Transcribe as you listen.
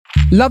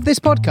Love this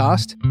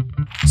podcast?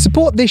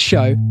 Support this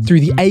show through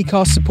the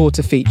Acast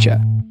supporter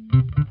feature.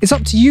 It's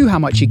up to you how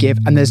much you give,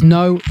 and there's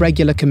no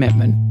regular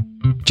commitment.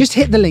 Just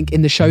hit the link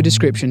in the show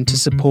description to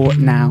support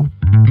now.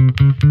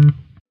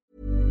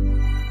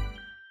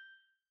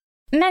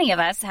 Many of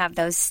us have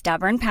those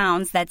stubborn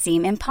pounds that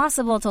seem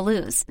impossible to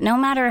lose, no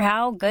matter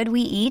how good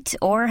we eat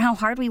or how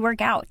hard we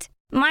work out.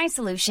 My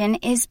solution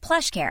is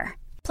PlushCare.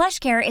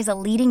 PlushCare is a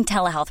leading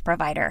telehealth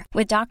provider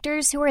with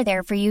doctors who are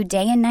there for you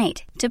day and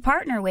night to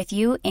partner with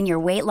you in your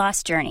weight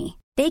loss journey.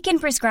 They can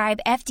prescribe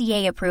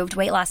FDA-approved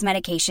weight loss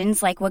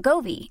medications like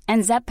Wegovy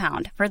and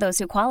Zepbound for those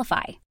who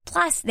qualify.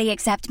 Plus, they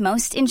accept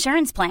most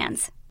insurance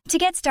plans. To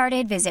get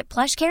started, visit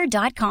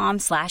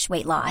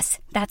plushcare.com/weightloss.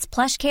 That's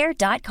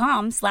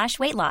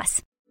plushcare.com/weightloss.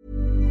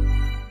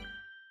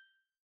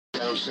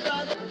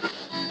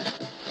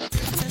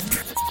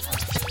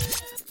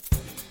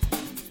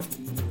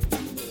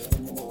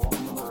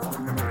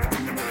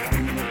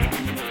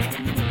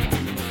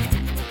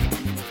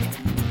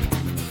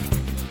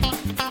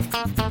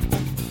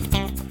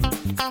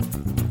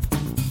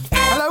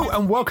 Hello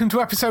and welcome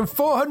to episode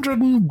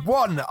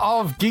 401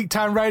 of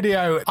Geektown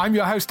Radio. I'm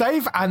your host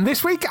Dave, and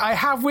this week I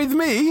have with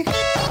me... Kitty.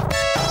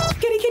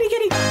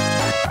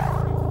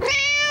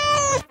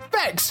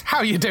 Bex, how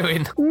are you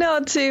doing?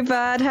 Not too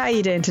bad. How are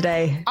you doing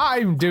today?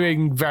 I'm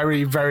doing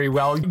very, very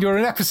well. You're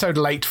an episode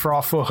late for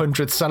our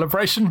 400th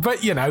celebration,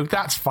 but you know,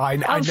 that's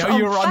fine. I know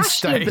you're on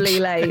stage. Fashionably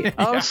late.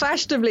 I'm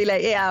fashionably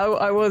late. Yeah,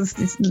 I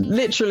was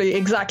literally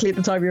exactly at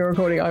the time you were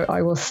recording.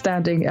 I was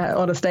standing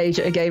on a stage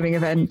at a gaming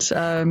event,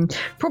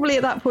 probably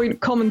at that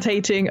point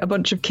commentating a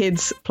bunch of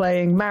kids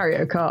playing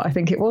Mario Kart, I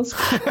think it was.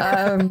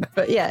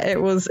 But yeah,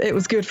 it was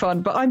good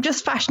fun. But I'm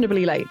just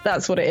fashionably late.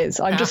 That's what it is.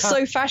 I'm just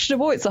so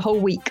fashionable. It's a whole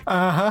week.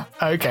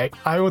 Okay,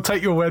 I will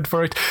take your word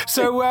for it.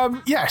 So,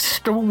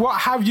 yes,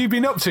 what have you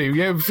been up to?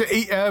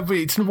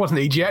 It wasn't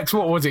EGX,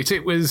 what was it?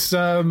 It was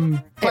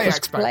Play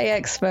Expo. Play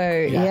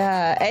Expo,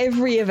 yeah.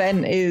 Every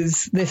event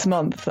is this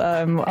month.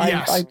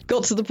 I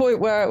got to the point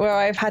where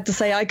I've had to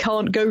say I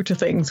can't go to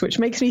things, which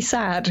makes me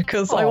sad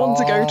because I want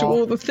to go to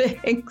all the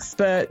things.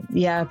 But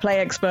yeah,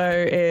 Play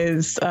Expo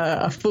is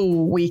a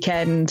full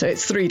weekend.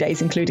 It's 3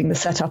 days, including the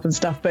setup and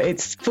stuff, but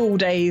it's full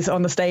days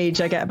on the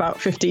stage. I get about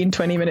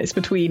 15-20 minutes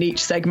between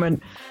each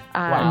segment.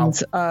 And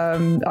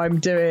I'm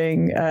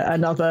doing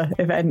another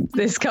event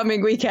this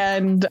coming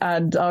weekend,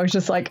 and I was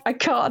just like, I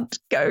can't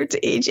go to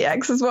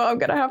EGX as well. I'm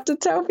going to have to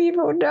tell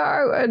people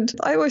no. And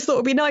I always thought it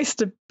would be nice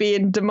to be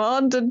in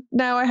demand, and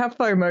now I have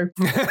FOMO.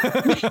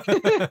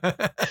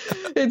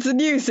 It's a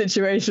new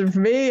situation for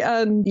me,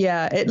 and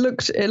yeah, it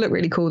looked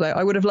really cool though.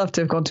 I would have loved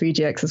to have gone to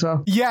EGX as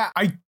well. Yeah,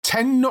 I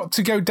tend not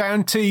to go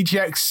down to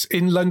EGX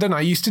in London.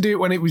 I used to do it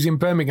when it was in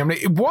Birmingham.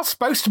 It was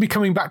supposed to be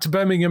coming back to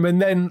Birmingham,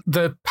 and then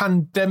the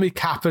pandemic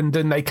happened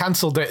and they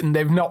cancelled it, and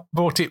they've not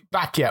brought it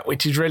back yet,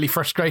 which is really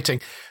frustrating.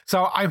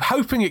 So I'm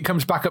hoping it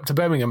comes back up to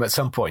Birmingham at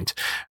some point,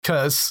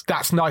 because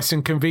that's nice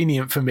and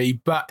convenient for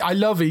me. But I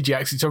love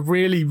EGX. It's a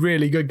really,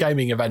 really good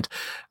gaming event.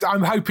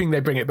 I'm hoping they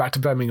bring it back to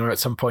Birmingham at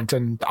some point,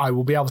 and I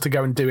will be able to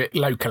go and do it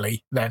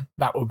locally then.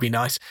 That would be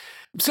nice.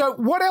 So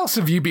what else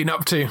have you been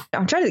up to?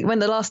 I'm trying to think when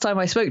the last time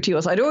I spoke to you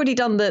was. I'd already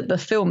done the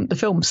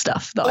film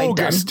stuff that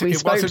August. I'd done. We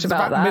spoke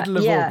about that. Middle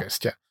of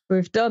August, yeah.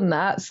 We've done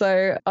that.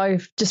 So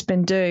I've just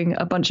been doing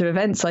a bunch of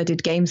events. I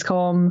did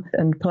Gamescom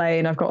and Play,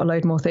 and I've got a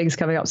load more things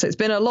coming up. So it's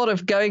been a lot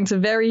of going to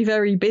very,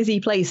 very busy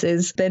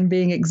places, then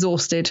being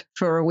exhausted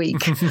for a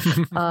week.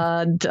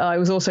 And I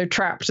was also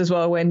trapped as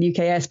well when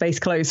UK airspace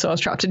closed. So I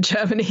was trapped in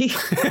Germany.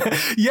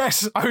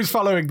 Yes, I was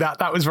following that.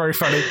 That was very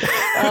funny.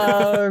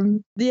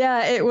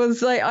 Yeah, it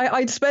was like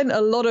I'd spent a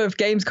lot of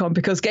Gamescom,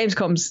 because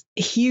Gamescom's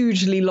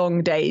hugely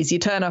long days. You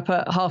turn up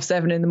at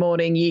 7:30 in the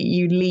morning,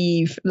 you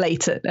leave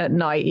late at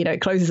night. You know,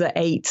 it closes at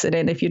 8, and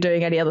then if you're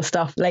doing any other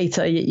stuff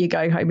later, you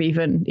go home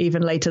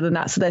even later than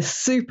that. So they're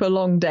super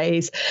long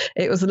days.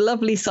 It was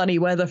lovely sunny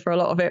weather for a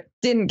lot of it.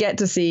 Didn't get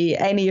to see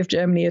any of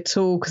Germany at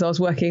all because I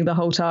was working the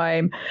whole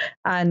time.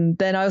 And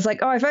then I was like,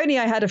 if only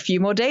I had a few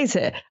more days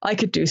here, I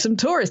could do some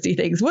touristy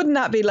things. Wouldn't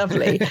that be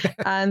lovely?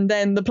 And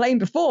then the plane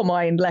before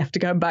mine left to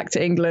go back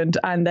to England,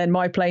 and then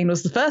my plane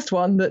was the first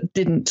one that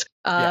didn't.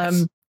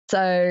 Yes.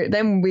 So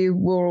then we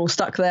were all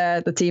stuck there.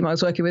 The team I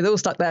was working with all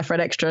stuck there for an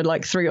extra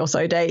 3 or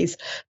so days.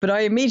 But I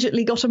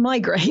immediately got a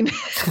migraine.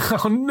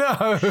 Oh,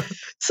 no.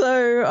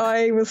 So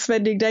I was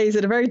spending days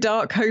in a very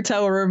dark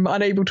hotel room,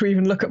 unable to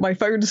even look at my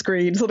phone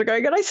screen, sort of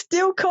going, and I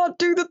still can't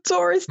do the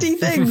touristy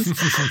things.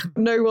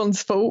 No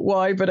one's fault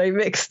why, but a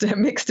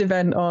mixed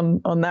event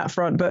on that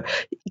front. But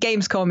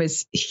Gamescom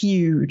is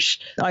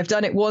huge. I've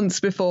done it once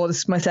before. This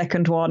is my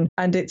second one,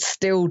 and it's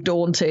still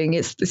daunting.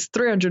 It's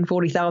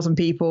 340,000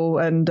 people,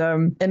 and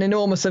an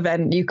enormous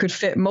event. You could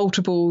fit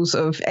multiples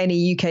of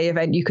any UK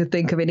event you could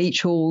think of in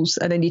each halls,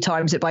 and then you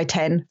times it by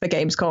 10 for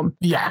Gamescom.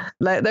 Yeah.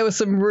 Like, there was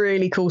some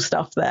really cool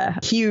stuff there.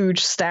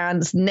 Huge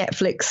stands,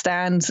 Netflix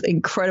stands,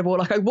 incredible.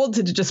 Like, I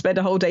wanted to just spend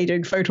a whole day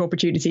doing photo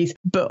opportunities,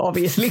 but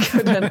obviously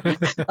couldn't.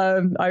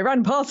 I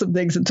ran past some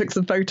things and took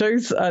some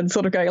photos and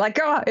sort of going like,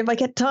 if I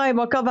get time,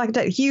 I'll come back and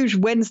take a huge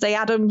Wednesday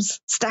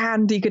Addams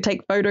stand you could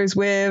take photos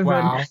with.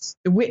 Wow. And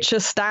the Witcher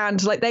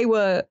stand. Like, they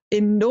were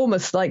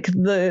enormous, like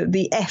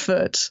the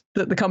effort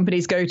that the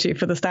companies go to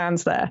for the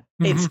stands there.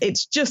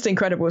 It's just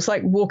incredible. It's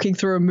like walking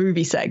through a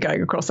movie set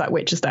going across that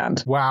Witcher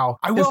stand. Wow.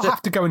 I will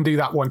have to go and do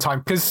that one time,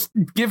 because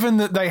given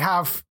that they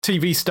have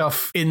TV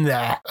stuff in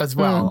there as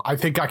well, I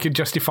think I could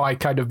justify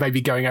kind of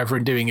maybe going over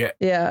and doing it.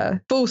 Yeah.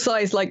 Full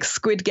size, like,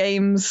 Squid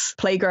Games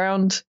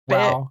playground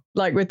bit,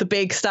 like with the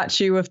big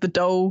statue of the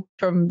doll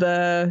from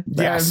the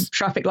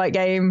traffic light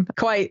game.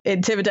 Quite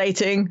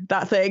intimidating,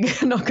 that thing,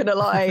 not gonna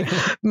lie.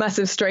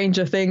 Massive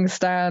Stranger Things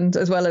stand,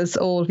 as well as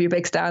all of your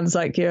big stands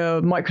like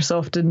your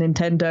Microsoft and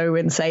Nintendo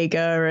and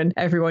Sega and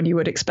everyone you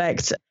would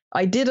expect.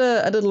 I did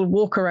a little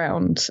walk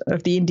around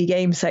of the indie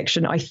game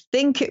section. I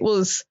think it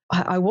was,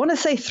 I want to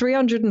say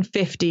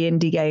 350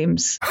 indie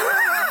games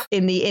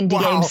in the indie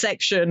game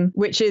section,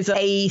 which is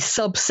a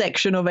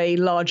subsection of a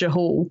larger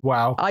hall.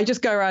 Wow. I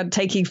just go around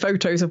taking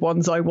photos of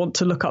ones I want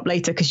to look up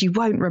later, because you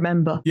won't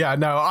remember. Yeah,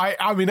 no,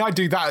 I mean, I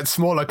do that at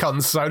smaller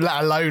cons, so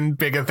let alone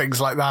bigger things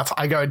like that.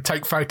 I go and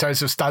take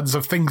photos of stands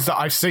of things that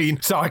I've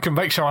seen so I can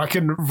make sure I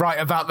can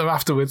write about them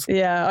afterwards.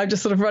 Yeah, I'm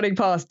just sort of running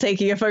past,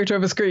 taking a photo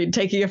of a screen,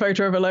 taking a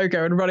photo of a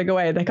logo and running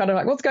away. They're kind of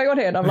like, what's going on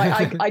here? And I'm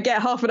like, I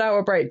get half an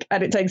hour break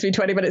and it takes me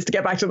 20 minutes to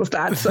get back to the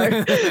stand. So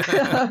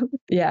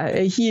yeah,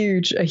 a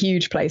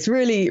huge place.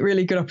 Really,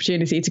 really good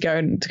opportunity to go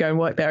and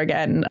work there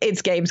again.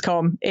 It's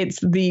Gamescom. It's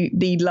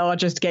the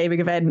largest gaming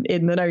event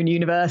in the known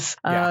universe.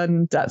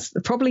 And that's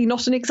probably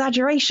not an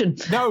exaggeration.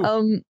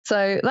 No.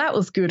 So that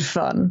was good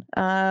fun.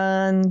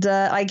 And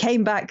I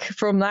came back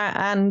from that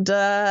and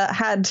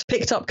had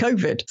picked up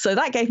COVID. So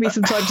that gave me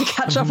some time to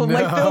catch up on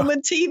my film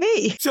and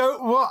TV. So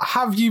what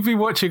have you been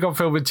watching on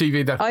film and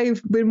TV then?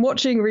 I've been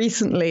watching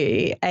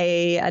recently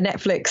a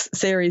Netflix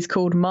series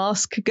called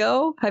Mask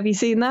Girl. Have you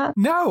seen that?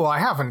 No, I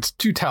haven't.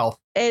 Do tell.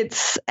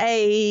 It's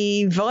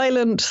a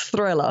violent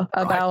thriller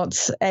about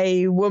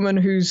a woman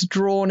who's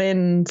drawn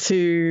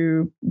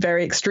into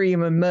very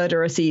extreme and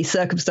murderous-y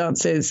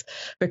circumstances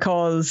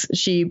because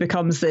she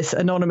becomes this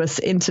anonymous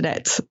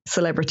internet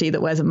celebrity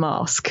that wears a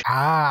mask.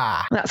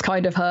 That's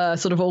kind of her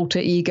sort of alter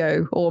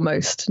ego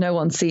almost. No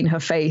one's seen her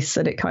face,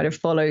 and it kind of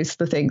follows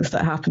the things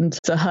that happened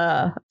to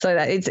her. So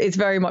that it's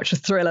very much a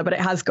thriller, but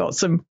it has got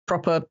some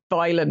proper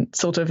violent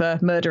sort of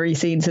murdery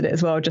scenes in it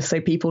as well, just so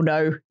people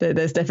know that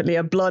there's definitely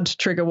a blood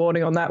trigger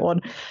warning on that one.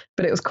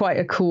 But it was quite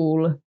a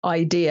cool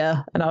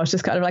idea, and I was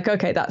just kind of like,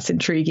 okay, that's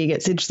intriguing.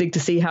 It's interesting to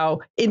see how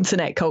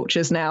internet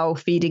culture's now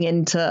feeding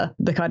into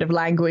the kind of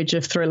language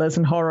of thrillers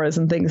and horrors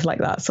and things like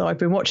that. So I've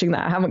been watching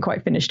that. I haven't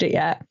quite finished it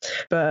yet,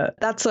 but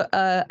that's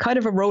a kind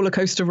of a roller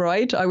coaster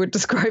ride, I would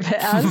describe it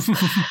as.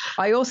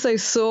 I also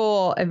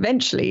saw,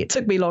 eventually, it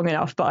took me long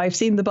enough, but I've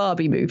seen the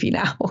Barbie movie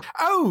now.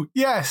 Oh,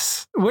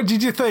 yes. What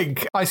did you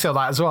think? I saw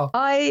that as well.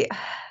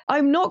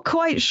 I'm not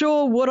quite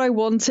sure what I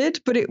wanted,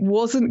 but it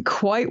wasn't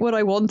quite what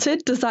I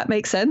wanted. Does that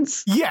make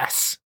sense?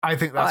 Yes. I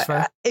think that's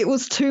fair. It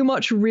was too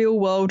much real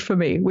world for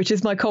me, which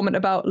is my comment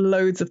about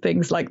loads of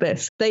things like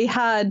this. They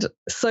had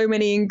so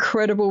many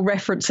incredible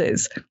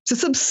references to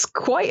some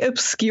quite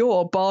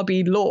obscure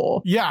Barbie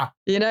lore. Yeah.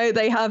 You know,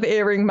 they have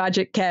Earring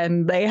Magic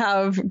Ken, they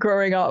have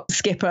Growing Up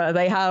Skipper,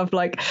 they have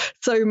like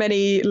so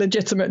many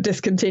legitimate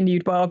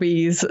discontinued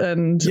Barbies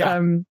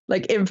and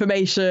like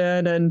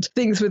information and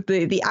things with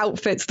the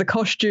outfits, the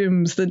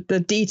costumes, the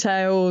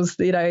details,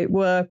 you know,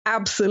 were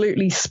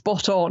absolutely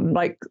spot on.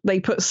 Like,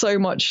 they put so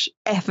much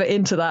effort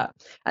into that.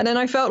 And then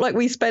I felt like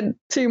we spent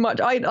too much.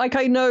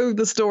 I know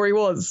the story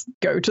was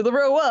go to the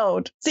real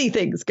world, see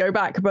things, go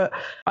back. But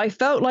I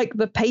felt like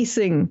the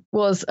pacing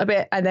was a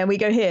bit, and then we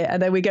go here,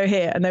 and then we go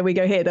here, and then we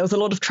go here. There was a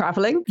lot of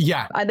traveling.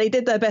 Yeah. And they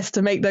did their best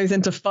to make those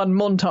into fun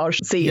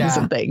montage scenes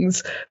and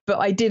things. But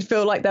I did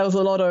feel like there was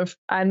a lot of,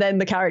 and then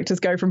the characters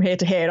go from here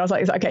to here. And I was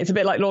like, okay, it's a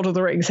bit like Lord of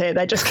the Rings here.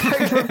 They're just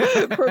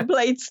going from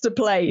place to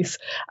place.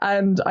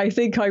 And I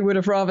think I would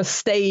have rather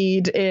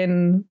stayed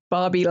in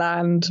Barbie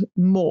Land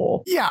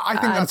more. Yeah, I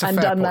think that's a fair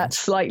and done point. that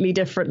slightly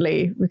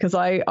differently, because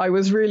I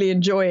was really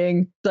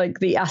enjoying like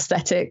the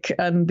aesthetic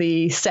and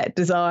the set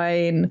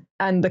design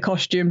and the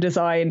costume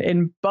design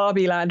in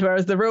Barbie Land,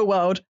 whereas the real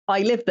world,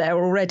 I lived there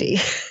already.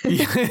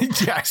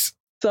 Yes.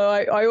 So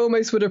I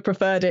almost would have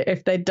preferred it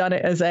if they'd done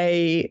it as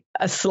a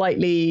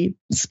slightly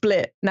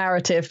split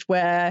narrative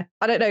where,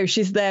 I don't know,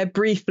 she's there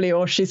briefly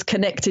or she's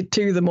connected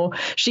to them, or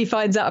she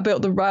finds out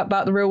about the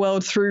real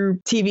world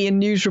through TV and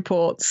news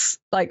reports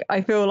Like,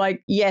 I feel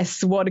like,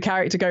 yes, one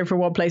character going from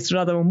one place to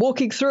another and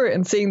walking through it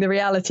and seeing the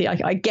reality.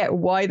 I get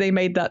why they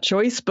made that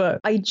choice, but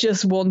I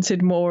just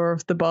wanted more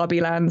of the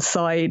Barbie Land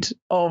side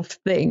of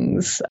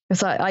things.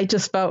 Because I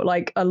just felt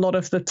like a lot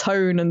of the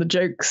tone and the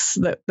jokes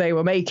that they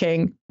were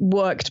making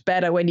worked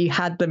better when you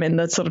had them in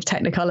the sort of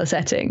Technicolor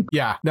setting.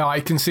 Yeah, no, I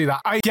can see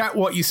that. I get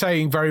what you're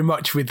saying very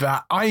much with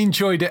that. I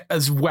enjoyed it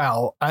as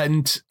well.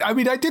 And I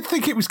mean, I did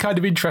think it was kind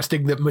of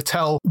interesting that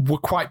Mattel were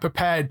quite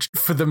prepared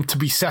for them to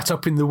be set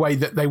up in the way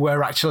that they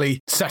were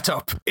actually set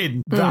up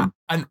in that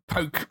and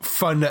poke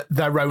fun at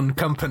their own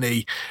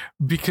company,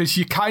 because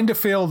you kind of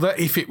feel that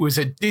if it was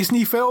a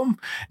Disney film,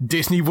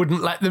 Disney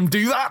wouldn't let them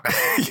do that.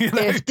 You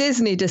know? If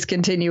Disney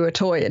discontinue a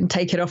toy and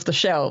take it off the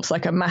shelves,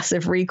 like a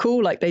massive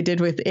recall, like they did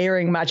with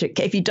Earring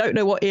Magic. If you don't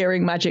know what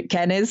Earring Magic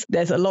Ken is,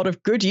 there's a lot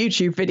of good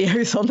YouTube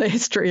videos on the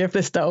history of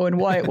this doll and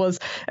why it was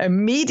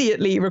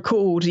immediately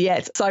recalled,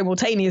 yet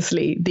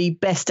simultaneously the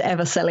best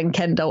ever selling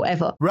Ken doll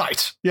ever.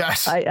 Right.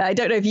 Yes. I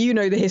don't know if you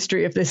know the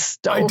history of this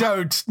doll. I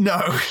don't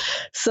know.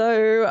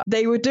 So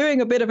they were doing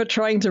a bit of a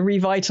trying to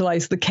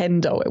revitalize the Ken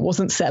doll. It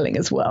wasn't selling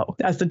as well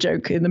as the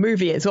joke in the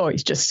movie is, oh,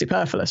 he's just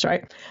superfluous,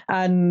 right?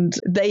 And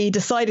they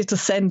decided to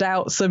send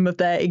out some of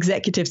their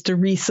executives to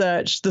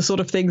research the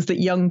sort of things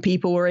that young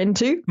people were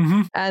into.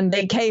 And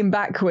they came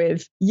back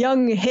with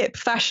young, hip,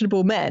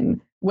 fashionable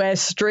men wear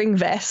string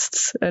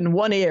vests and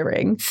one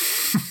earring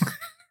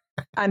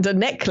and a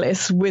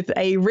necklace with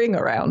a ring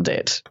around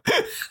it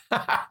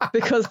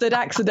because they'd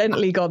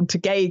accidentally gone to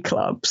gay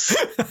clubs.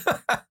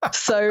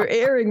 So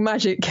Earring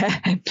Magic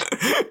Ken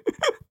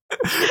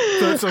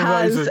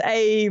has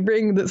a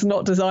ring that's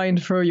not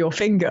designed for your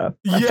finger,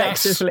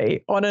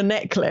 effectively, on a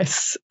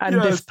necklace,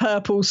 and this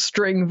purple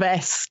string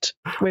vest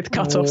with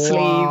cut-off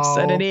sleeves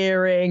and an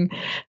earring.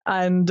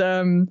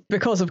 And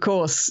because, of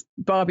course,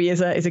 Barbie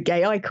is a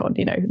gay icon,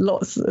 you know,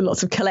 lots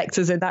of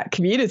collectors in that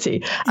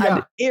community.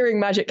 And Earring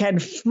Magic Ken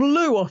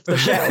flew off the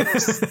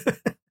shelves.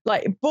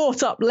 Like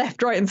bought up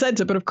left, right and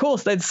centre. But of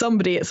course, then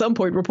somebody at some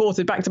point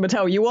reported back to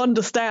Mattel, you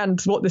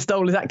understand what this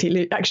doll is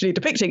actually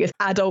depicting is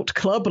adult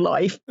club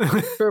life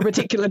for a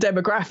particular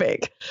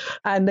demographic.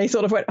 And they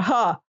sort of went,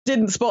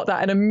 didn't spot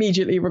that and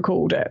immediately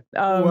recalled it.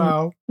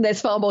 Wow.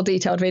 There's far more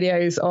detailed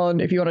videos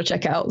on, if you want to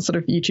check out sort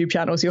of YouTube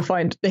channels, you'll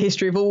find the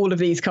history of all of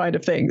these kind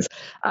of things.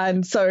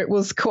 And so it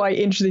was quite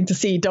interesting to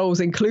see dolls,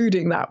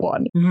 including that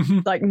one,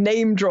 like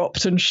name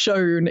dropped and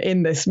shown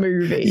in this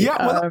movie.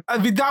 Yeah, well, I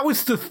mean, that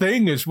was the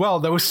thing as well.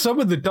 There were some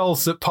of the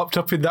dolls that popped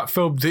up in that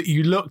film that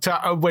you looked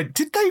at and went,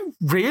 did they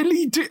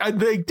really do? And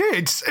they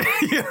did.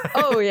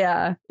 Oh,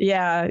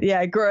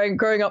 yeah.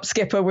 Growing up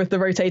Skipper with the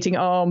rotating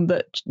arm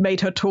that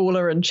made her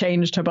taller and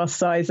changed her bust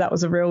size. That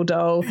was a real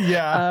doll.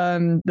 Yeah.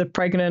 The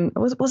pregnant,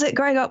 was it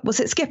growing up?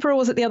 Was it Skipper or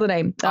was it the other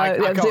name?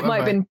 It might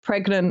have been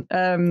pregnant.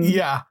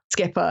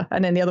 Skipper,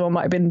 and then the other one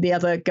might have been the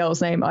other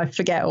girl's name. I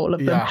forget all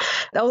of them.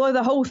 Although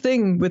the whole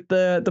thing with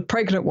the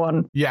pregnant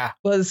one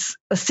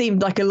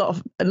seemed like a lot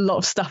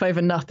of stuff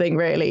over nothing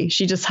really.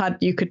 She just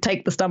you could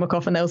take the stomach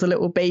off and there was a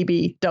little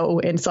baby doll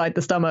inside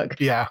the stomach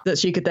that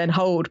she could then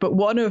hold. But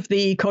one of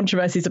the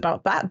controversies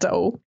about that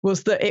doll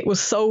was that it was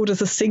sold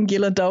as a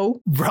singular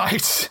doll.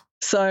 Right.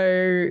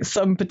 So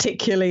some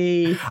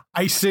particularly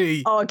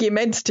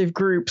argumentative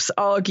groups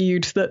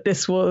argued that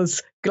this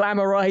was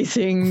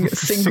glamorizing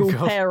single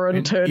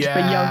parenthood for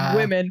young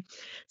women.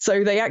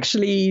 So they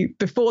actually,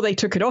 before they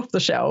took it off the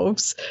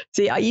shelves,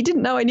 you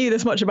didn't know I knew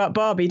this much about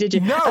Barbie, did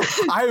you? No,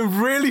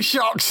 I'm really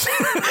shocked.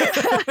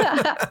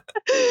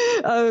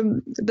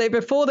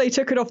 Before they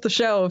took it off the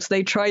shelves,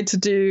 they tried to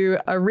do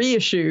a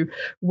reissue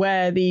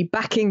where the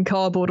backing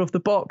cardboard of the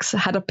box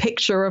had a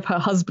picture of her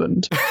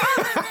husband.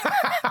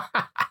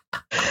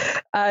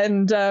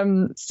 And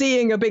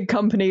seeing a big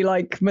company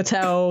like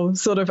Mattel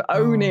sort of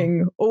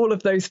owning all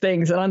of those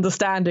things and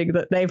understanding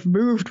that they've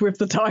moved with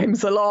the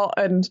times a lot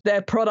and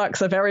their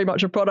products are very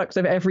much a product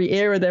of every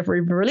era they've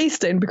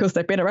released in because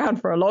they've been around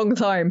for a long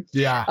time.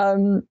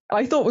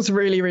 I thought was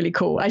really, really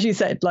cool. As you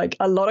said, like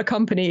a lot of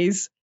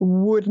companies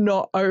would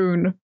not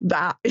own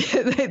that.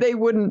 They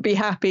wouldn't be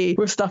happy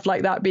with stuff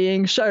like that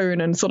being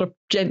shown and sort of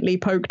gently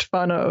poked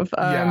fun of.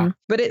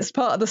 But it's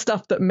part of the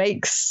stuff that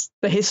makes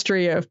the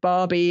history of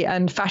Barbie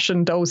and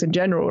fashion dolls in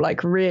general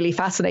like really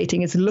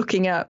fascinating, is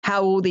looking at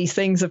how all these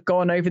things have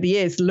gone over the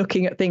years,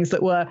 looking at things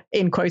that were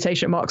in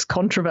quotation marks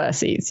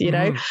controversies, you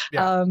know.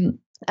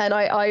 And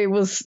I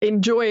was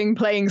enjoying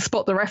playing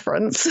Spot the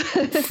Reference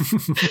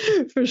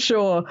for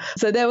sure.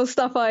 So there was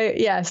stuff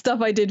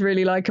I did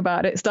really like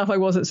about it, stuff I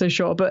wasn't so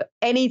sure. But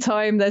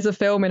anytime there's a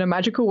film in a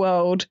magical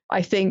world,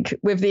 I think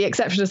with the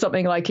exception of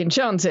something like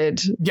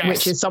Enchanted,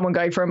 which is someone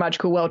going from a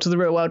magical world to the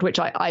real world, which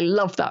I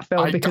love that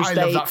film because I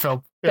love that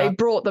film. They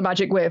brought the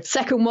magic with.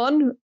 Second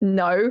one,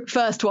 no.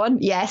 First one,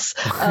 yes.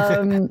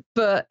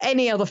 But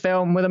any other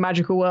film with a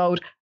magical world,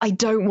 I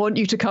don't want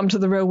you to come to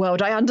the real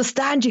world. I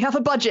understand you have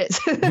a budget.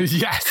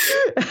 Yes.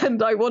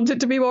 And I want it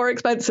to be more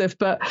expensive.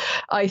 But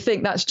I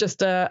think that's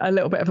just a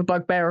little bit of a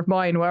bugbear of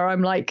mine where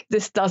I'm like,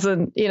 this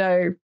doesn't,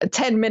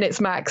 10 minutes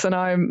max. And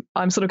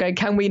I'm sort of going,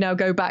 can we now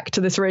go back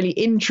to this really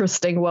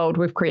interesting world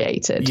we've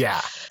created?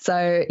 Yeah.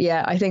 So,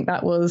 yeah, I think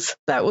that was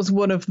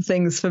one of the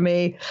things for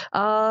me.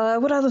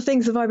 What other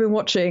things have I been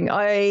watching?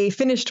 I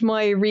finished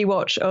my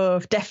rewatch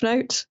of Death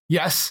Note.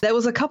 Yes. There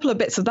was a couple of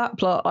bits of that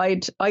plot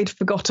I'd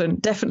forgotten.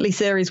 Definitely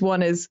series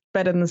 1 is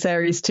better than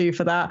series 2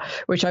 for that,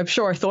 which I'm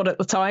sure I thought at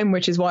the time,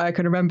 which is why I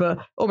can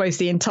remember almost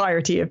the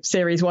entirety of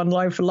series 1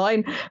 line for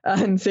line.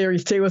 And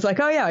series 2 was like,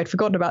 oh yeah, I'd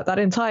forgotten about that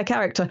entire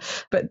character.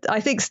 But I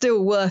think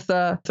still worth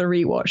the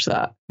rewatch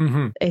that.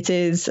 Mm-hmm. It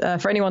is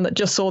for anyone that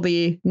just saw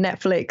the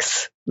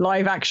Netflix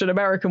live action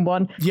American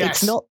one.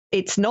 Yes.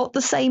 It's not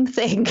the same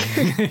thing.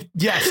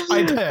 Yes,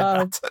 I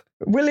did.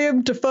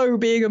 William Dafoe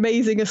being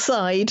amazing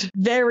aside,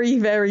 very,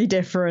 very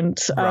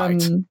different.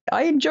 Right.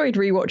 I enjoyed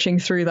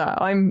rewatching through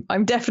that. I'm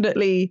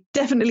definitely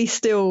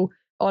still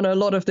on a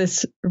lot of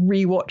this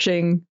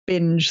rewatching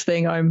binge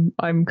thing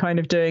I'm kind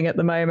of doing at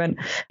the moment.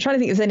 I'm trying to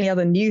think if there's any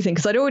other new thing,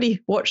 because I'd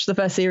already watched the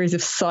first series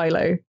of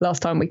Silo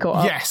last time we caught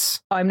up. Yes.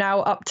 I'm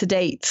now up to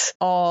date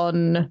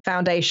on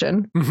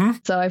Foundation. Mm-hmm.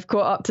 So I've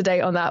caught up to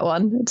date on that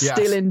one.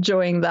 Still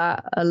enjoying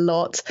that a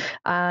lot.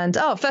 And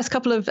first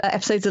couple of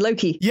episodes of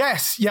Loki.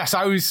 Yes.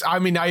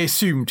 I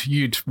assumed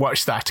you'd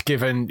watch that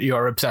given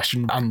your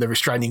obsession and the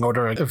restraining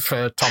order of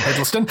Tom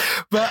Hiddleston.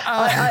 But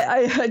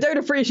I don't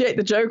appreciate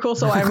the joke.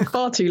 Also, I'm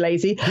far too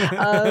lazy.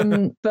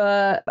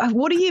 But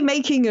what are you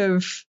making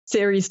of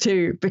series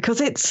 2?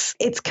 Because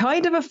it's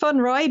kind of a fun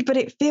ride, but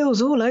it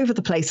feels all over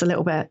the place a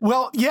little bit.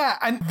 Well, yeah,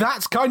 and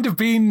that's kind of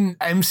been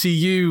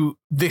MCU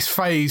this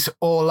phase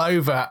all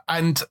over.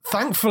 And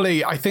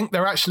thankfully, I think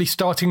they're actually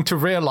starting to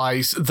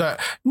realize that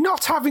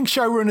not having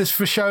showrunners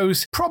for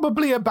shows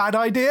probably a bad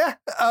idea.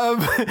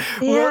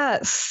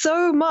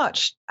 So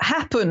much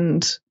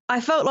happened. I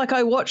felt like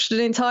I watched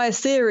an entire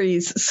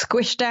series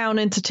squished down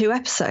into 2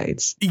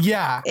 episodes.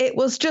 Yeah. It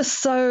was just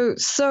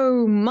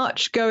so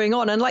much going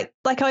on. And like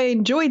I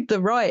enjoyed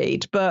the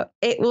ride, but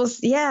it was,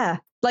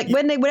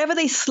 whenever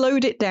they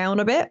slowed it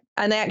down a bit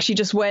and they actually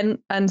just went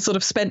and sort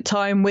of spent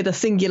time with a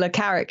singular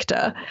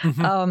character,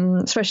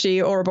 especially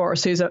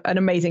Ouroboros, who's an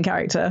amazing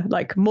character,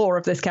 like more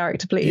of this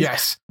character, please.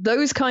 Yes.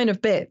 Those kind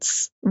of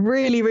bits,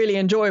 really, really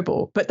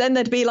enjoyable. But then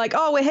they'd be like,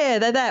 oh, we're here,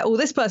 they're there, or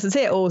this person's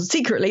here, or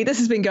secretly this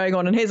has been going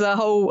on and here's a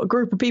whole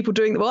group of people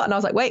doing what? And I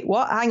was like, wait,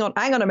 what? Hang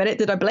on a minute,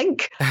 did I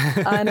blink?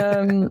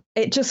 And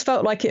it just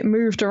felt like it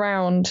moved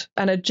around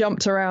and it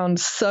jumped around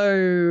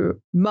so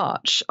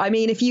much. I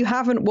mean, if you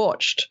haven't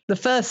watched the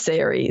first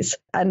series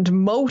and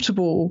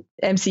multiple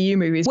MCU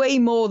movies, way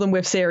more than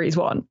with series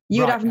 1,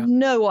 you'd have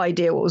no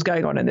idea what was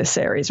going on in this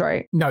series,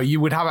 right? No, you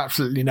would have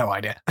absolutely no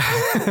idea.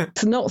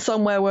 It's not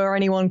somewhere where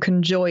anyone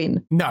can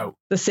join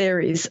the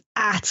series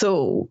at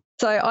all.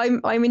 So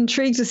I'm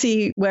intrigued to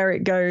see where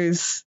it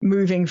goes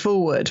moving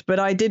forward. But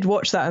I did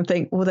watch that and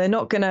think, well, they're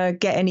not going to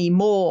get any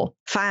more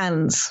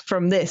fans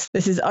from this.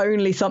 This is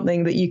only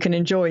something that you can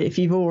enjoy if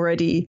you've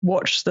already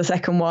watched the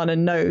second one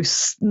and know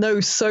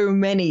so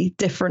many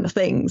different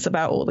things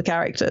about all the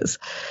characters.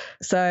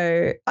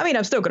 So, I mean,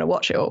 I'm still going to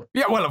watch it all.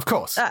 Yeah, well, of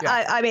course.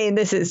 Yeah. I mean,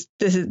 this is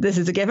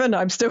a given.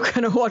 I'm still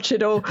going to watch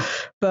it all.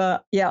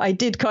 But yeah, I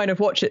did kind of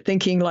watch it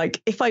thinking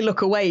like, if I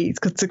look away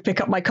to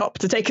pick up my cup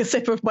to take a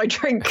sip of my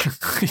drink,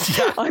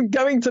 I'm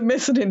going to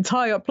miss an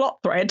entire plot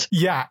thread.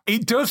 Yeah,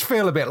 it does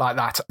feel a bit like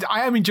that.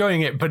 I am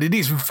enjoying it, but it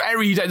is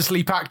very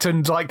densely packed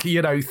and like,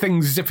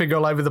 things zipping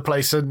all over the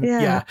place. And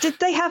Did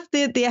they have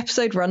the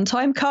episode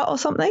runtime cut or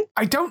something?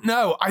 I don't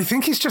know. I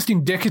think it's just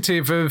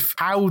indicative of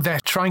how they're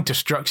trying to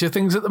structure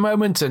things at the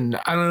moment. And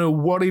I don't know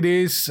what it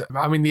is.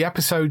 I mean, the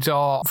episodes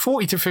are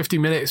 40 to 50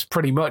 minutes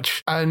pretty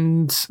much.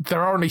 And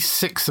there are only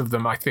 6 of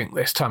them, I think,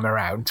 this time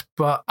around.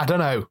 But I don't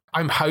know.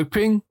 I'm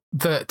hoping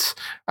that,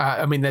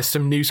 there's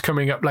some news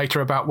coming up later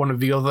about one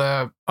of the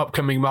other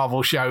upcoming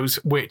Marvel shows,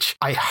 which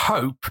I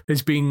hope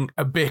has been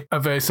a bit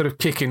of a sort of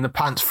kick in the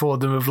pants for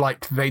them of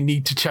like, they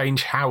need to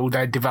change how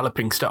they're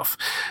developing stuff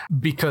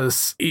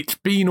because it's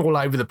been all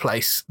over the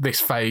place,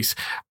 this phase,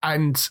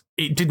 and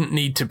it didn't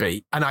need to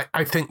be. And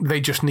I think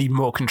they just need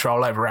more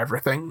control over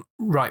everything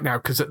right now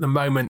because at the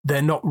moment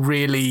they're not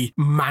really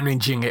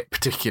managing it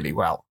particularly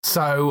well.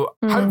 So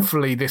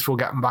hopefully this will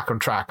get them back on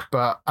track.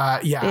 But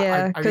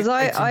because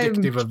I'm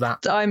indicative of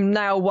that. I'm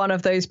now one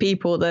of those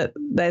people that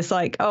there's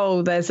like,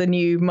 oh, there's a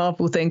new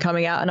Marvel thing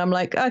coming out, and I'm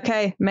like,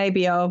 okay,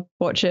 maybe I'll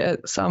watch it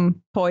at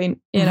some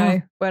point, you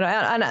know. When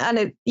and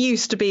it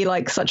used to be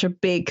like such a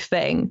big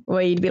thing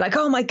where you'd be like,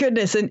 oh my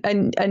goodness,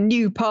 and a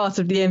new part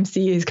of the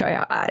MCU is coming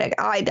out.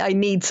 I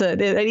need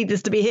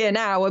this to be here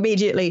now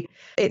immediately.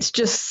 It's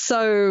just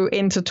so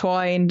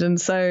intertwined and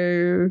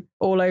so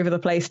all over the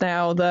place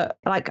now that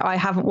like I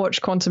haven't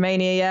watched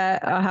Quantumania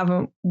yet. I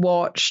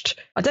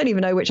don't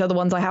even know which other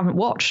ones I haven't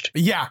watched.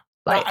 Yeah.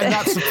 And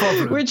that's the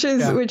problem. which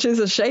is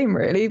a shame,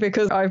 really,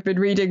 because I've been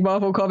reading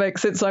Marvel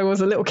comics since I was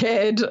a little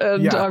kid,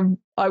 and I'm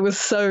I was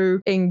so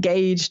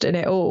engaged in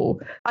it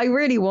all. I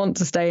really want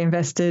to stay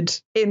invested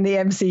in the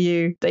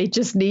MCU. They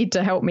just need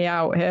to help me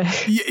out here.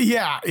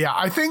 Yeah.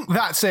 I think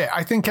that's it.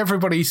 I think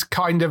everybody's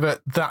kind of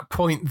at that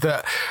point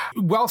that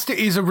whilst it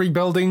is a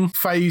rebuilding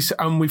phase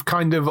and we've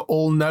kind of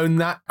all known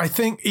that, I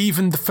think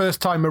even the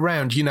first time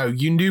around,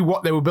 you knew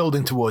what they were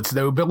building towards.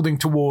 They were building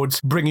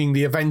towards bringing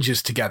the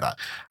Avengers together.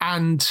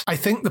 And I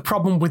think the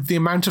problem with the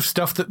amount of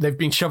stuff that they've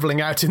been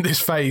shoveling out in this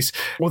phase,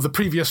 or the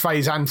previous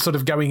phase and sort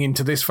of going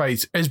into this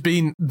phase, has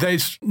been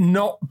there's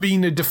not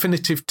been a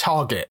definitive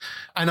target.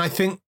 And I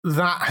think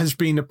that has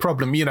been a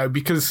problem,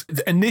 because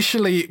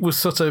initially it was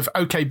sort of,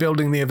 okay,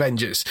 building the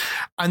Avengers.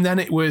 And then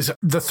it was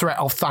the threat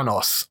of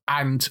Thanos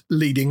and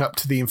leading up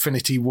to the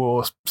Infinity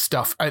War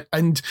stuff.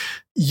 And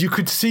you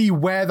could see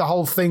where the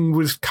whole thing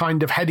was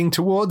kind of heading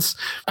towards.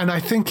 And I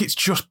think it's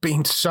just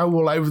been so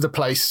all over the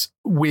place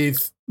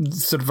with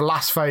sort of the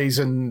last phase,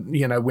 and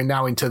we're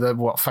now into the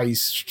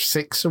phase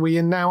 6 are we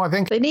in now? I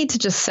think they need to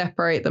just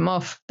separate them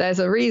off. There's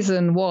a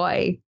reason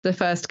why the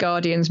first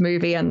Guardians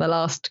movie and the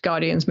last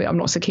Guardians movie, I'm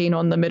not so keen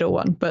on the middle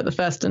one, but the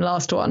first and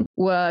last one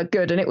were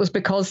good, and it was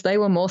because they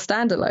were more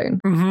standalone.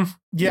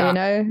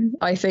 Yeah,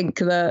 I think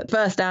the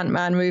first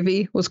Ant-Man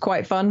movie was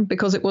quite fun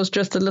because it was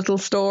just a little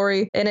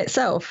story in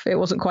itself. It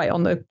wasn't quite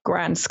on the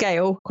grand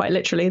scale, quite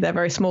literally, they're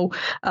very small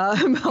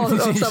on some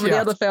of the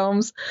other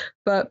films,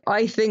 but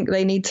I think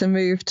they need to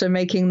move to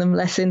making them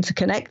less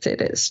interconnected.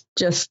 It's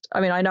just,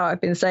 I know I've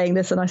been saying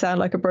this and I sound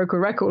like a broken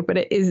record, but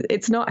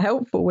it's not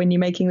helpful when you're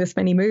making this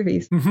many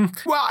movies.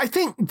 Well, I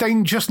think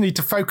they just need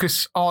to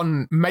focus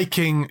on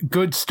making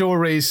good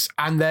stories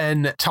and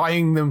then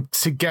tying them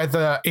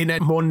together in a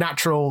more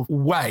natural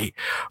way.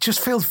 Just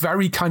feels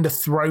very kind of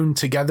thrown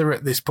together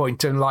at this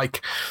point, and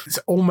like it's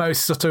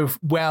almost sort of,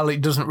 well,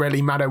 it doesn't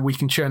really matter, we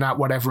can churn out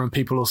whatever and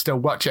people will still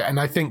watch it. And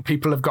I think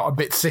people have got a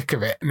bit sick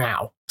of it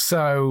now.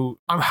 So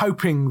I'm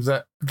hoping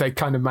that they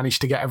kind of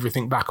managed to get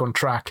everything back on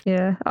track.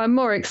 Yeah, I'm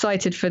more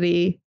excited for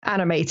the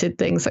animated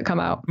things that come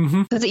out.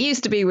 Because it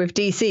used to be with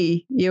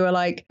DC, you were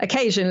like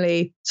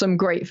occasionally some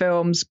great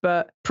films,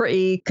 but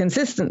pretty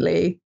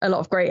consistently a lot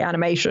of great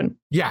animation.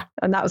 Yeah.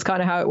 And that was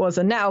kind of how it was.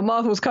 And now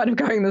Marvel's kind of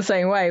going the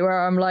same way,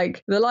 where I'm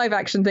like, the live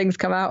action things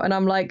come out and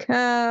I'm like,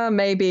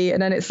 maybe.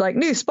 And then it's like,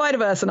 new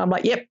Spider-Verse. And I'm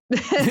like, yep.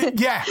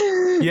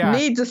 Yeah.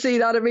 Need to see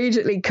that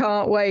immediately.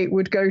 Can't wait.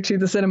 Would go to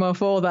the cinema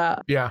for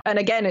that. Yeah. And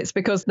again, it's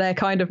because they're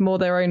kind of more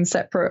their own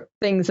separate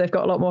things. They've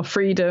got a lot more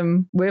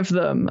freedom with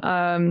them.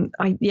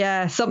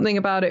 Something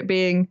about it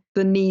being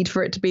the need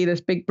for it to be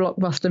this big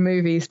blockbuster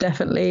movie is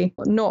definitely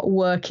not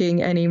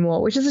working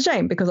anymore, which is a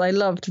shame because I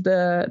loved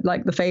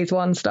the phase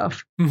 1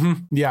 stuff.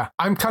 Yeah,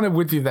 I'm kind of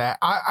with you there.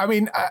 I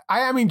mean,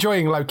 I am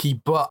enjoying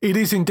Loki, but it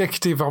is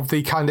indicative of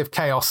the kind of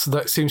chaos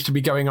that seems to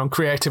be going on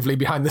creatively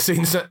behind the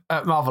scenes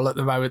at Marvel at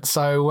the moment.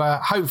 So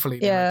hopefully.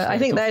 Yeah, I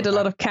think they had a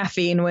lot of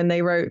caffeine when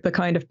they wrote the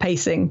kind of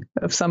pacing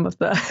of some of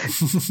the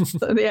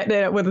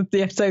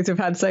the episodes we've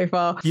had so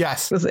far.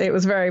 Yes. It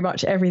was very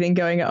much everything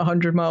going at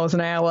 100 miles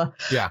an hour.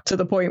 Yeah. To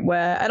the point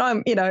where, and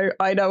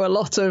I know a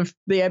lot of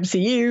the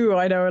MCU,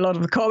 I know a lot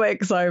of the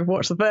comics, I've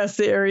watched the first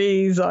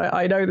series,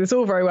 I know this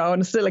all very well,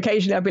 and still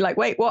occasionally I'd be like,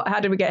 wait, what?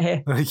 How did we get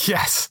here?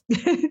 Yes.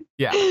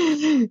 Yeah.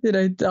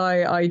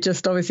 I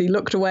just obviously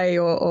looked away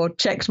or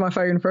checked my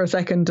phone for a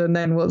second and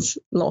then was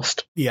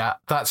lost. Yeah,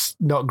 that's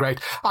not great.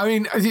 I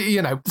mean,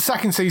 the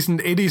second season,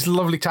 it is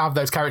lovely to have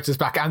those characters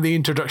back, and the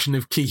introduction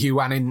of Ki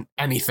Wan in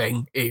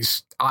anything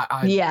is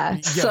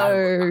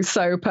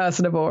so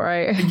personable,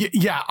 right?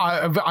 Yeah,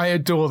 I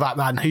adore that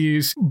man.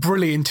 He's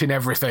brilliant in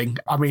everything.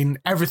 I mean,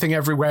 Everything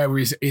Everywhere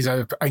is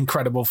an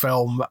incredible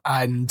film,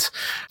 and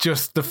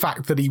just the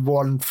fact that he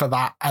won for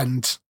that,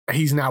 and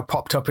he's now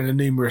popped up in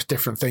numerous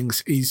different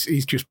things.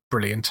 He's just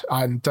brilliant,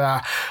 and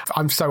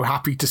I'm so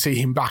happy to see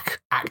him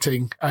back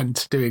acting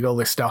and doing all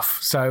this stuff.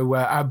 So,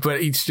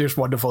 but he's just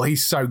wonderful.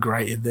 He's so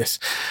great in this.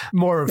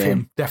 More of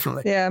him,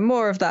 definitely. Yeah,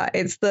 more of that.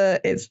 It's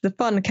the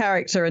fun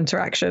character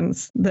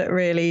interactions that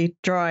really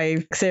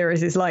drive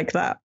series like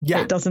that.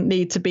 Yeah, it doesn't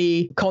need to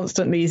be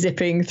constantly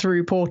zipping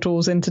through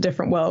portals into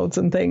different worlds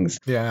and things.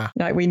 Yeah,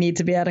 like we need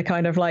to be able to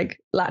kind of like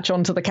latch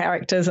onto the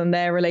characters and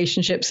their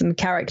relationships and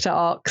character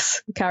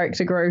arcs,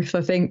 character growth,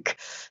 I think.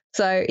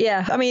 So,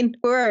 yeah, I mean,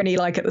 we're only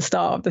like at the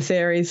start of the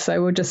series,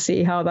 so we'll just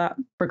see how that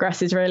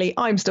progresses, really.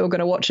 I'm still going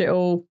to watch it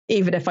all,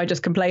 even if I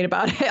just complain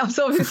about it. I'm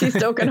obviously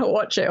still going to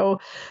watch it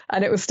all,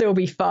 and it will still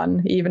be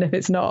fun, even if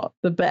it's not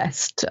the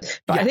best.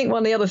 But I think one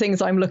of the other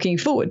things I'm looking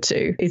forward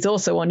to is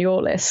also on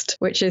your list,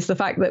 which is the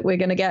fact that we're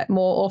going to get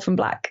more Orphan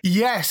Black.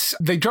 Yes,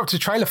 they dropped a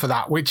trailer for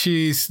that, which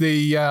is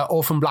the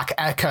Orphan Black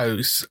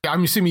Echoes.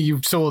 I'm assuming you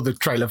saw the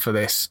trailer for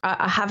this.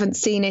 I haven't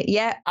seen it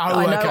yet.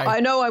 Oh, okay. I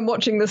know I'm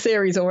watching the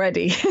series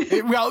already.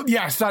 Well,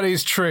 yes, that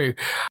is true.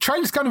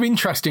 Trailer's kind of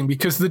interesting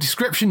because the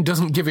description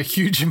doesn't give a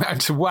huge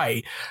amount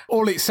away.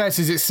 All it says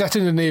is it's set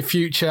in the near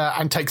future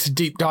and takes a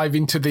deep dive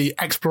into the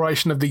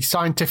exploration of the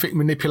scientific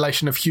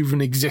manipulation of human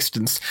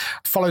existence.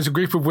 Follows a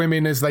group of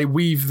women as they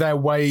weave their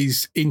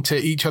ways into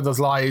each other's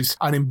lives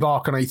and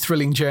embark on a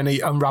thrilling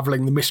journey,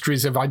 unraveling the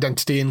mysteries of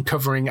identity and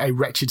covering a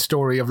wretched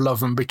story of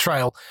love and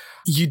betrayal.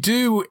 You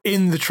do,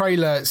 in the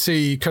trailer,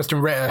 see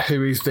Kirsten Ritter,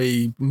 who is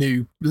the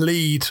new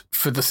lead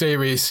for the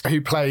series,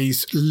 who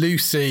plays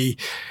Lucy.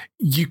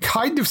 You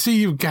kind of see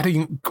you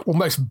getting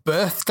almost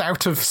birthed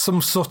out of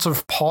some sort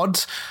of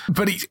pod,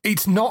 but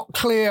it's not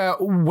clear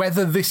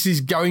whether this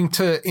is going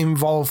to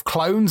involve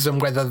clones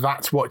and whether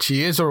that's what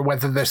she is or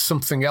whether there's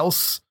something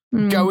else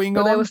going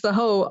on. There was the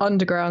whole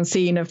underground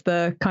scene of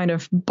the kind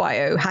of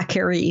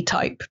biohackery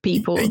type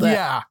people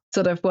that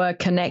sort of were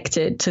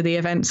connected to the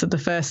events of the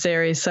first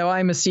series. So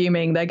I'm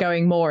assuming they're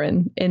going more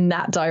in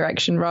that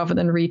direction rather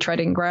than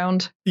retreading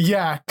ground.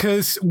 Yeah,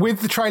 because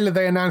with the trailer,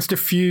 they announced a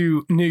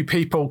few new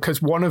people,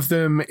 because one of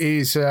them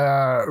is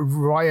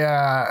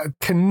Raya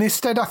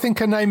Knisted, I think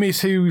her name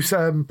is, who's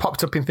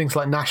popped up in things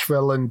like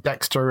Nashville and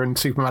Dexter and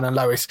Superman and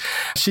Lois.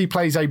 She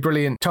plays a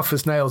brilliant, tough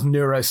as nails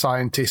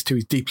neuroscientist who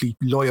is deeply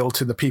loyal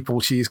to the people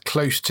she is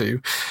close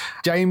to.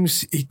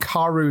 James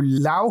Hikaru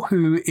Lau,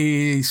 who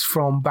is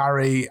from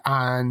Barry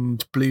and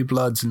Blue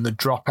Bloods and The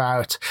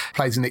Dropout,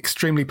 plays an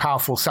extremely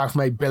powerful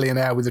self-made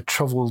billionaire with a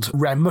troubled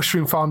rare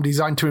mushroom farm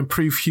designed to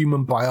improve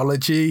human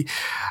biology.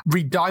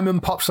 Reed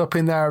Diamond pops up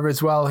in there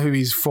as well, who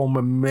is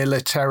former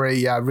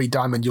military. Reed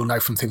Diamond you'll know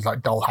from things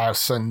like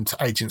Dollhouse and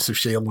Agents of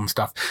S.H.I.E.L.D. and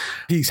stuff.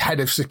 He's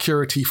head of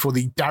security for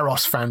the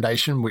Daros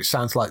Foundation, which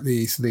sounds like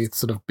the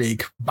sort of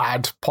big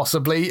bad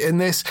possibly in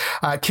this.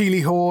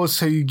 Keeley Hawes,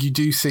 who you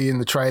do see in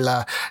the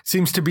trailer,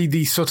 seems to be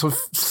the sort of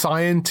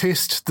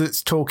scientist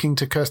that's talking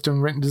to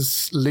Kirsten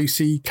Ritter's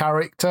Lucy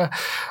character,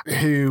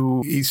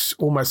 who is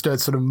almost a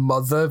sort of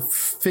mother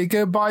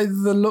figure by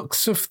the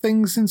looks of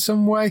things in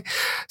some way.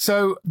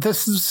 So there's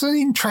some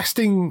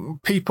interesting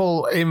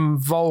people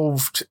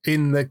involved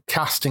in the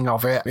casting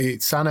of it.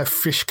 It's Anna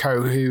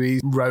Fishko, who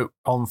wrote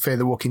on Fear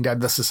the Walking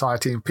Dead, The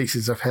Society and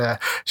Pieces of Her.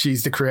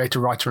 She's the creator,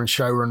 writer and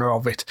showrunner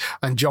of it.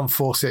 And John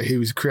Fawcett, who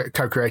was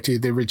co-creator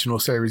of the original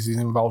series, is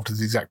involved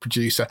as exec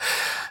producer.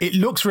 It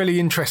looks really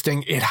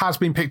interesting. It has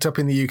been picked up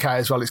in the UK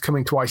as well. It's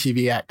coming to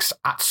ITVX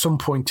at some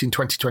point in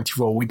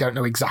 2024. We don't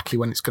know exactly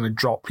when it's going to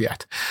drop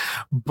yet,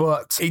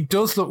 but it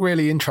does look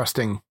really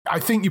interesting. I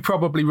think you're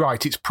probably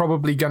right. It's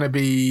probably going to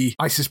be,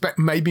 I suspect,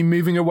 maybe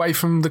moving away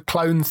from the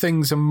clone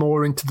things and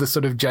more into the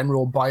sort of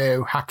general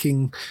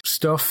biohacking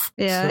stuff.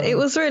 Yeah, so it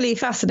was really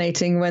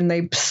fascinating when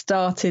they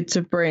started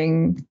to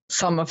bring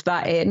some of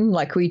that in.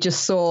 Like, we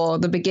just saw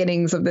the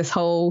beginnings of this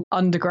whole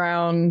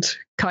underground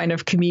kind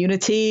of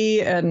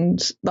community, and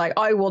like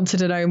I wanted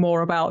to know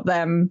more about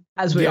them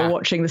as we were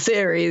watching the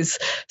series.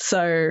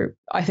 So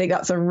I think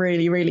that's a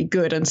really, really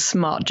good and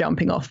smart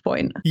jumping off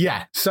point.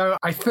 Yeah, so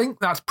I think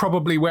that's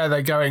probably where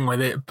they're going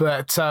with it.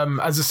 But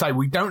as I say,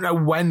 we don't know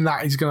when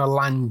that is going to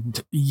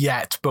land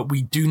yet, but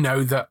we do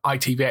know that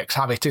ITVX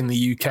have it in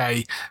the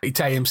UK.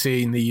 It's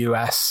AMC in the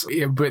US,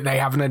 but they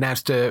haven't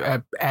announced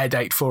a air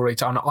date for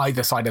it on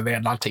either side of the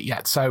Atlantic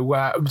yet. So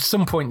at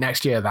some point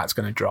next year, that's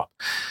going to drop.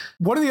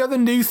 One of the other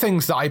new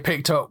things that I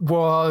picked up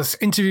was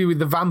Interview with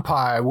the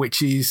Vampire,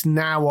 which is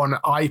now on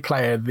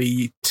iPlayer,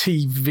 the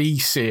TV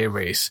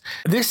series.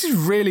 This is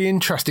really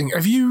interesting.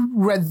 Have you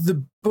read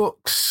the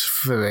books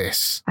for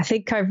this? I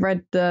think I've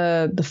read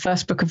the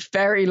first book a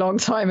very long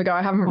time ago.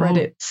 I haven't read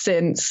it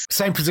since.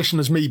 Same position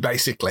as me,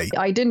 basically.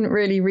 I didn't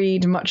really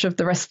read much of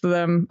the rest of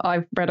them.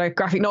 I've read a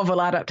graphic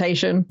novel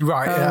adaptation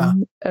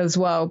as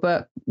well,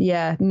 but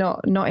yeah,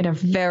 not in a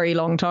very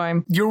long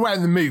time. You're aware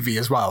of the movie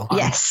as well?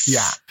 Yes.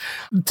 Yeah.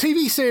 The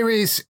TV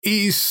series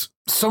is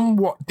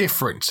somewhat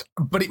different,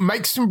 but it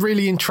makes some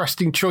really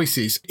interesting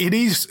choices. It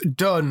is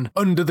done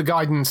under the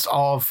guidance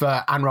of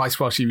Anne Rice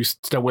while she was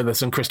still with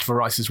us, and Christopher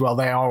Rice as well.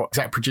 They are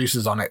exec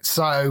producers on it.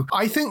 So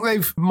I think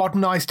they've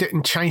modernized it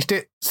and changed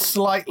it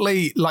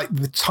slightly. Like,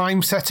 the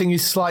time setting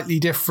is slightly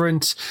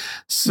different.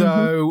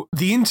 So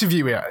the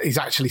interviewer is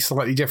actually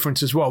slightly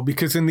different as well,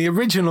 because in the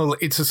original,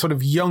 it's a sort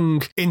of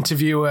young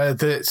interviewer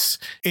that's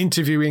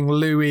interviewing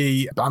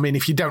Louis. I mean,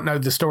 if you don't know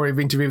the story of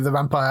Interview with the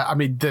Vampire, I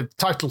mean, the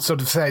title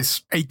sort of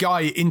says a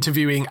guy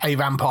interviewing a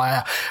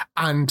vampire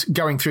and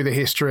going through the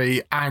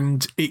history,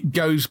 and it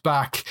goes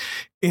back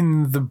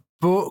in the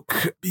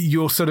book.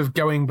 You're sort of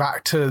going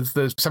back to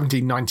the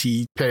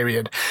 1790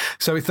 period.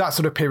 So it's that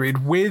sort of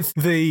period. With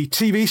the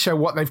TV show,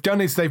 what they've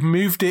done is they've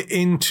moved it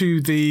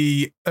into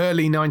the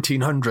early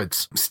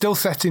 1900s, still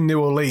set in New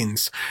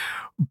Orleans,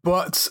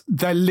 but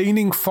they're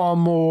leaning far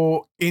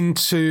more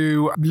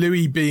into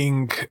Louis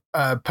being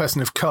a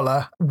person of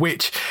colour,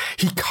 which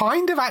he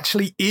kind of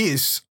actually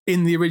is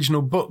in the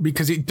original book,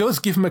 because it does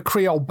give him a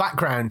Creole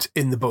background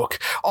in the book.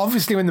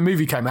 Obviously, when the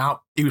movie came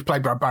out, he was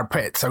played by Brad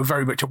Pitt, so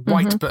very much a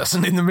white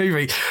person in the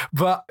movie.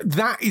 But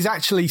that is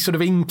actually sort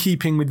of in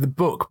keeping with the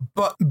book.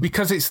 But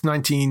because it's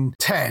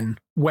 1910,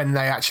 when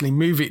they actually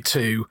move it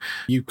to,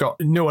 you've got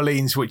New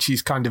Orleans, which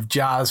is kind of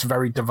jazz,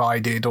 very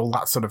divided, all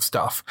that sort of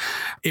stuff.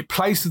 It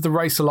plays to the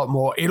race a lot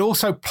more. It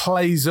also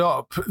plays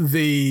up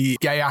the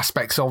gay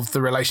aspects of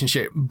the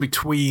relationship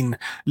between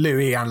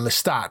Louis and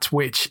Lestat, violence,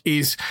 which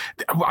is,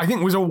 I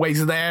think, was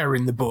always there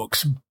in the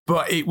books,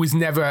 but it was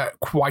never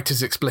quite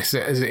as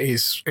explicit as it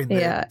is in the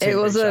TV it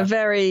was show. a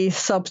very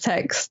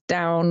subtext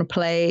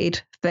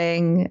downplayed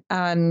thing,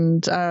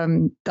 and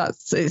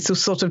it's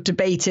sort of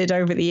debated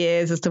over the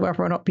years as to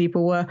whether or not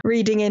people were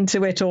reading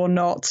into it or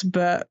not.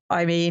 But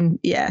I mean,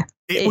 yeah,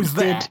 it was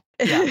there.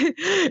 Yeah.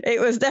 It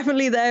was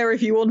definitely there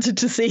if you wanted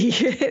to see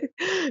it.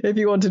 If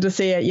you wanted to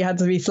see it, you had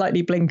to be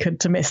slightly blinkered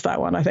to miss that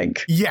one, I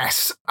think.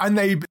 Yes, and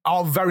they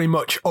are very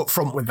much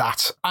upfront with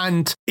that.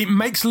 And it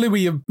makes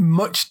Louis a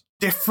much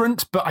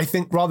different, but I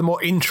think rather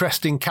more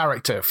interesting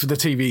character for the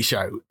TV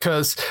show,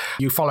 because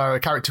you follow a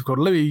character called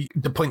Louis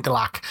de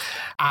Pointe-de-Lac,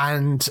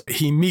 and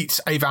he meets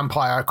a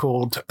vampire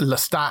called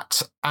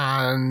Lestat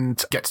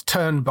and gets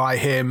turned by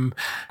him,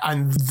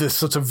 and the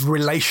sort of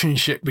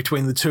relationship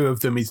between the two of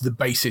them is the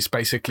basis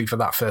basically for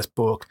that first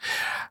book.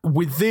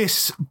 With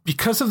this,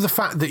 because of the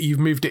fact that you've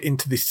moved it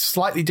into this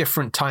slightly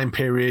different time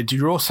period,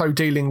 you're also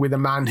dealing with a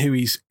man who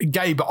is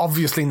gay but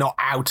obviously not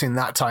out in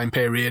that time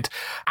period,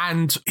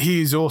 and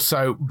he is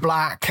also black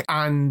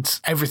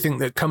and everything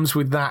that comes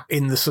with that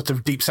in the sort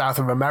of deep south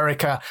of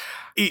America.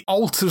 It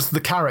alters the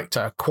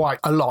character quite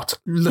a lot.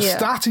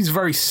 Lestat is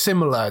very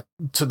similar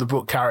to the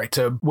book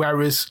character,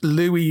 whereas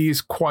Louis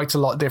is quite a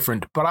lot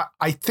different. But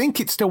I think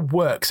it still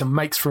works and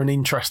makes for an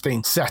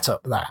interesting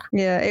setup there.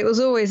 Yeah, it was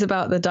always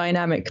about the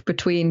dynamic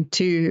between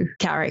two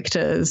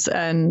characters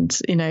and,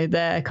 you know,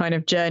 their kind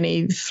of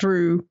journey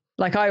through.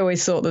 Like, I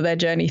always thought that their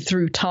journey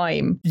through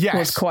time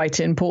was quite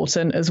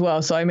important as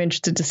well. So I'm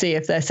interested to see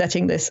if they're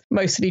setting this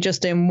mostly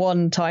just in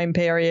one time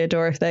period,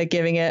 or if they're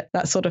giving it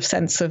that sort of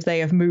sense of they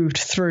have moved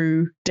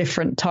through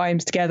different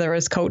times together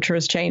as culture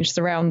has changed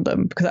around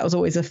them, because that was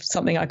always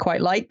something I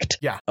quite liked.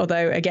 Yeah.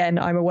 Although, again,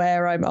 I'm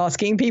aware I'm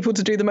asking people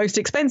to do the most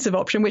expensive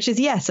option, which is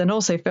yes, and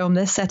also film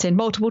this set in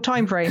multiple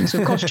time frames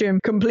with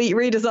costume complete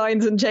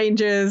redesigns and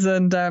changes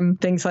and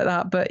things like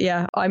that. But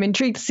yeah, I'm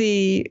intrigued to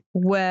see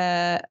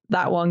where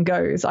that one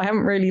goes. I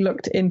haven't really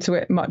looked into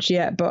it much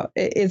yet, but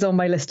it is on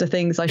my list of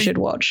things I should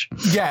watch.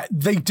 Yeah,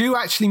 they do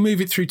actually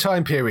move it through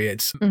time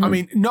periods. I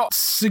mean, not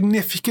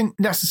significant,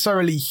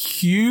 necessarily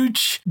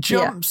huge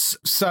jumps.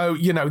 Yeah. So,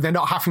 you know, they're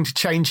not having to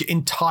change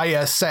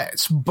entire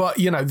sets, but,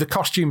 you know, the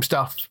costume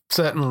stuff,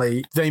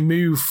 certainly, they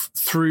move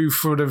through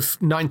sort of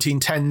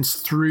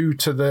 1910s through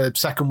to the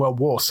Second World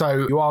War.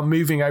 So you are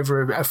moving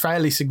over a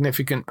fairly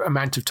significant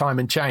amount of time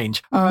and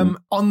change.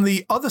 On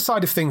the other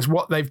side of things,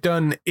 what they've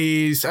done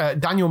is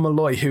Daniel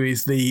Malloy, who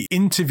is the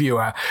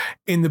interviewer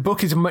in the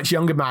book, is a much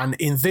younger man.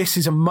 In this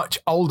is a much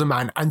older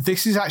man. And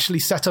this is actually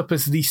set up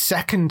as the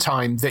second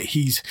time that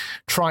he's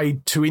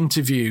tried to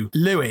interview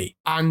Louis,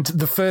 and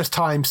the first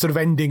time sort of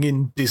ending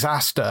in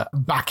disaster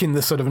back in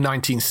the sort of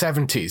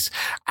 1970s.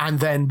 And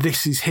then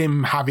this is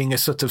him having a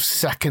sort of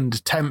second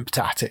attempt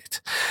at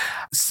it.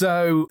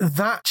 So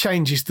that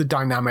changes the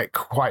dynamic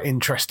quite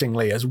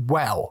interestingly as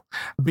well,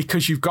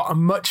 because you've got a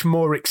much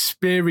more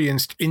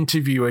experienced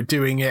interviewer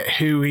doing it,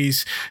 who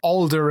is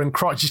older and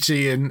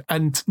crotchety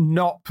and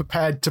not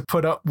prepared to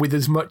put up with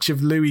as much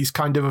of Louis'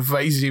 kind of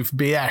evasive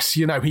BS.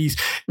 You know,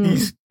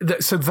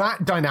 so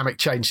that dynamic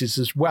changes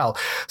as well.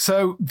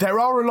 So there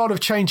are a lot of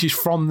changes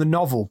from the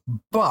novel,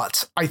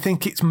 but I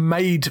think it's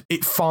made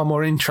it far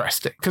more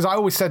interesting, because I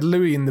always said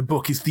Louis in the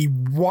book is the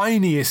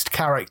whiniest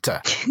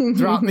character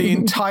throughout the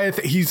entire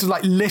thing. He's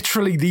like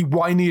literally the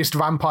whiniest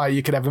vampire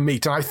you could ever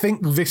meet. And I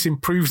think this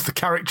improves the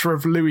character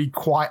of Louis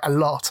quite a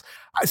lot.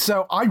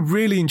 So I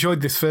really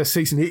enjoyed this first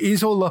season. It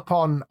is all up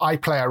on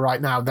iPlayer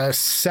right now. There's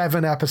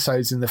 7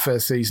 episodes in the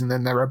first season,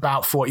 and they're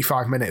about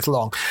 45 minutes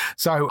long.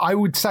 So I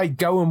would say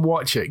go and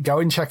watch it. Go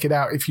and check it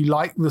out. If you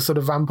like the sort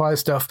of vampire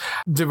stuff,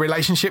 the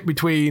relationship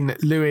between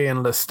Louis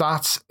and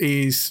Lestat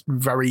is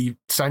very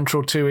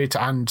central to it.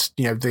 And,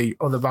 you know, the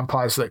other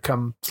vampires that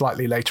come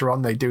slightly later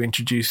on, they do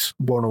introduce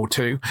 1 or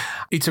 2.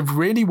 It's a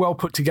really well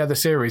put together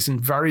series and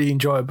very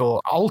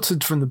enjoyable,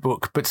 altered from the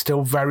book, but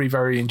still very,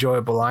 very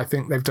enjoyable. I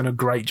think they've done a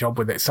great job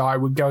with it, so I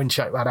would go and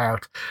check that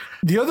out.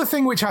 The other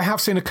thing which I have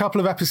seen a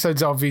couple of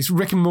episodes of is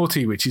Rick and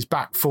Morty, which is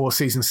back for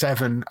season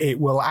 7. It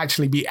will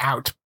actually be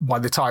out by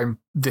the time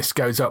this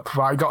goes up,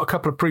 but I got a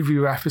couple of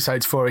preview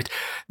episodes for it.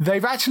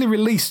 They've actually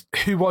released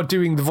who are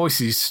doing the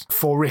voices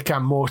for Rick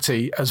and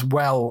Morty as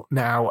well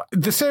now.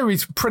 The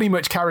series pretty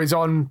much carries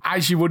on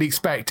as you would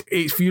expect.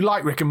 If you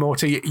like Rick and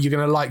Morty, you're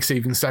going to like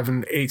season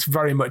 7. It's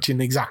very much in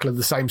exactly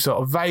the same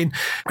sort of vein.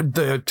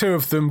 The two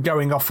of them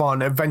going off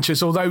on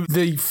adventures, although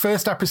the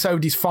first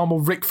episode is far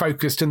more Rick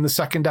focused and the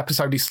second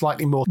episode is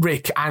slightly more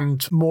Rick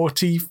and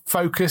Morty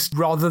focused,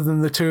 rather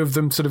than the two of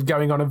them sort of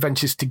going on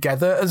adventures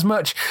together as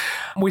much,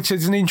 which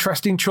is an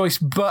interesting choice.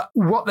 But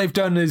what they've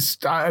done is,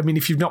 I mean,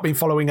 if you've not been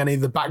following any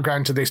of the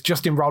background to this,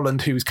 Justin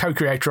Roiland, who's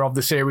co-creator of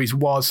the series,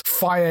 was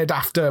fired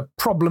after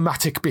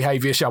problematic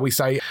behaviour, shall we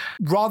say.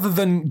 Rather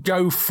than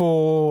go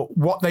for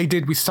what they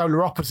did with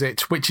Solar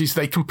Opposites, which is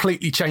they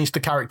completely changed the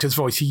character's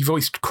voice. He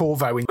voiced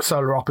Corvo in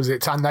Solar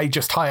Opposites, and they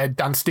just hired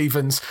Dan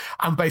Stevens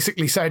and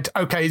basically said,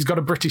 okay, he's got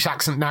a British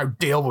accent now,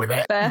 deal with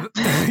it. Fair.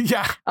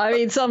 Yeah. I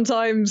mean,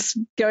 sometimes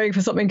going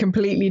for something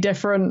completely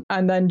different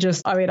and then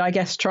just, I mean, I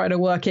guess trying to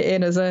work it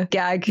in there's a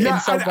gag in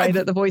some way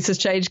that the voice has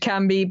changed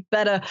can be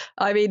better.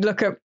 I mean,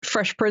 look at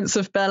Fresh Prince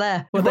of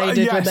Bel-Air, what they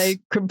did when they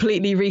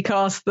completely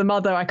recast the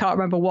mother. I can't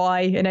remember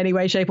why, in any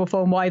way, shape or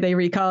form, why they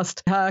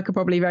recast her,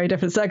 probably very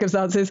different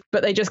circumstances,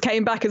 but they just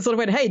came back and sort of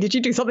went, hey, did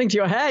you do something to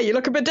your hair? You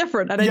look a bit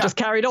different. And then just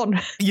carried on.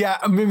 Yeah,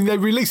 I mean, they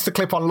released the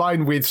clip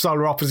online with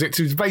Solar Opposites.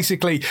 It was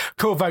basically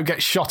Corvo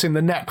gets shot in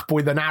the neck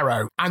with an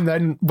arrow. And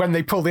then when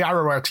they pull the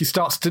arrow out, he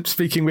starts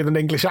speaking with an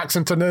English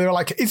accent. And they're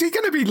like, is he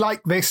going to be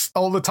like this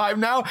all the time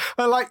now?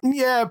 They're like,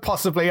 yeah,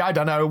 possibly. I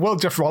don't know. We'll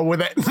just roll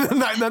with it.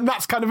 And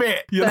that's kind of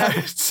it, you know?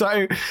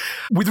 So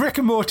with Rick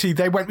and Morty,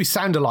 they went with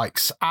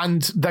sound-alikes.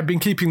 And they've been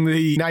keeping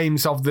the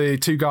names of the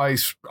two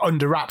guys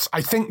under wraps,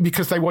 I think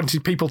because they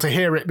wanted people to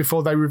hear it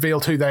before they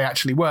revealed who they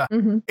actually were.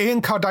 Mm-hmm.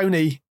 Ian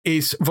Cardone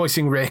is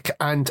voicing Rick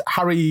and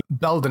Harry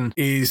Belden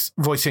is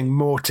voicing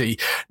Morty.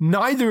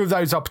 Neither of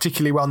those are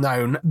particularly well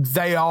known.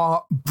 They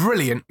are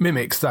brilliant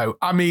mimics, though.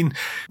 I mean,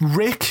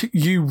 Rick,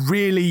 you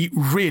really,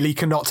 really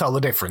cannot tell the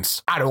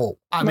difference at all.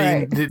 I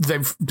mean,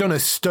 they've done a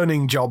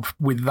stunning job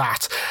with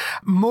that.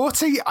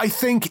 Morty, I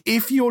think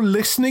if you're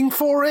listening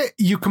for it,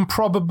 you can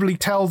probably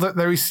tell that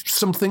there is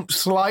something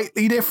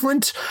slightly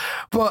different,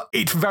 but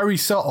it's very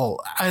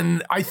subtle.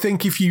 And I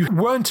think if you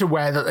weren't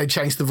aware that they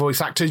changed the voice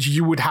actors,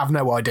 you would have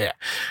no idea.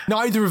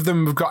 Neither of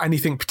them have got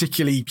anything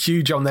particularly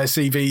huge on their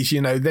CVs.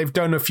 You know, they've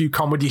done a few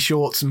comedy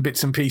shorts and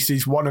bits and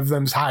pieces. One of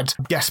them's had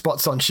guest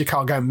spots on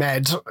Chicago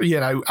Med, you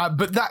know,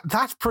 but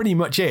that's pretty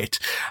much it.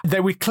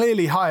 They were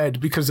clearly hired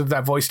because of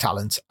their voice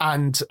talent.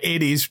 And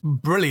it is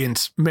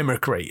brilliant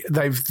mimicry.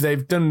 They've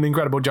done an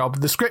incredible job.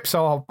 The scripts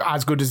are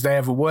as good as they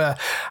ever were.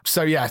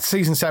 So yeah,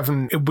 season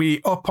 7 will be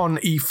up on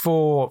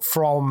E4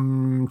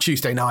 from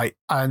Tuesday night,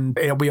 and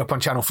it'll be up on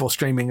Channel 4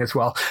 streaming as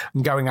well,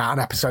 and going out an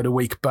episode a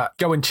week. But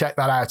go and check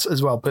that out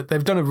as well. But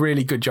they've done a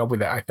really good job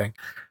with it, I think.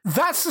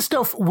 That's the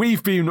stuff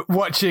we've been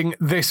watching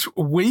this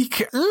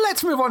week.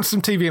 Let's move on to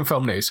some TV and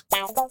film news.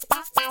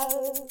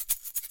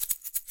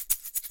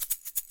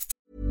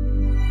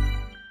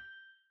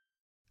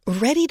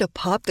 Ready to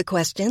pop the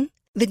question?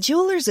 The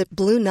jewelers at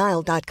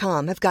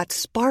BlueNile.com have got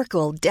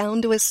sparkle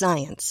down to a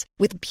science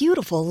with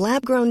beautiful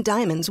lab-grown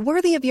diamonds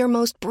worthy of your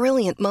most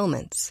brilliant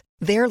moments.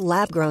 Their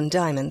lab-grown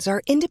diamonds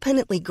are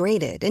independently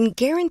graded and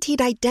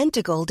guaranteed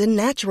identical to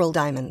natural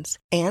diamonds,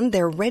 and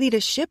they're ready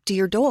to ship to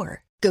your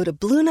door. Go to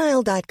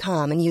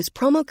BlueNile.com and use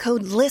promo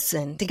code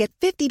LISTEN to get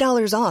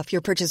 $50 off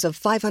your purchase of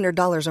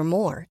 $500 or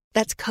more.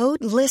 That's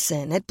code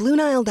LISTEN at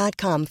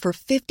BlueNile.com for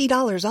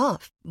 $50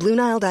 off.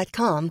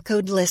 BlueNile.com,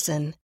 code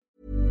LISTEN.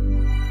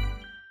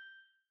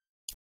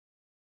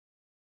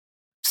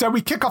 So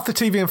we kick off the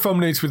TV and film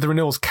news with the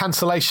renewals,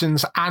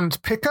 cancellations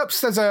and pickups.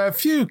 There's a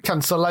few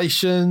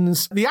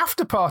cancellations. The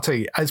After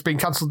Party has been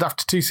cancelled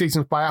after 2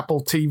 seasons by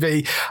Apple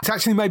TV. It's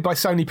actually made by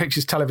Sony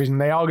Pictures Television.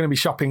 They are going to be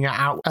shopping it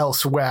out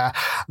elsewhere.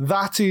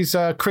 That is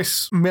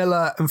Chris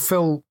Miller and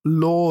Phil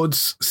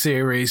Lord's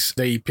series,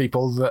 the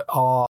people that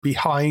are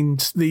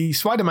behind the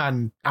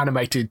Spider-Man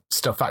animated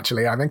stuff,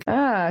 actually, I think.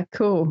 Ah,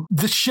 cool.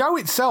 The show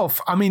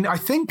itself, I mean, I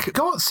think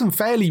got some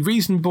fairly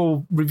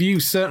reasonable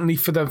reviews, certainly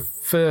for the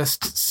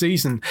first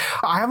season.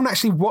 I haven't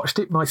actually watched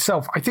it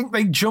myself. I think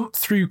they jump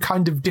through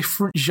kind of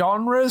different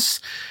genres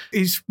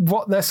is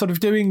what they're sort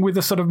of doing with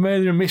a sort of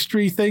murder and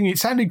mystery thing. It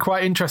sounded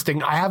quite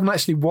interesting. I haven't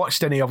actually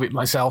watched any of it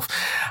myself.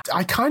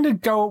 I kind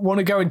of want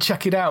to go and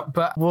check it out,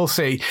 but we'll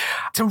see.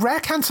 It's a rare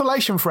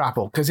cancellation for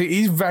Apple because it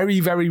is very,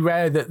 very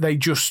rare that they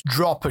just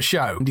drop a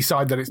show and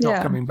decide that it's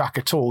not coming back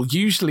at all.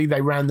 Usually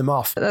they round them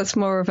off. That's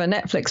more of a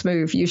Netflix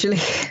move, usually.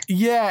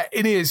 Yeah,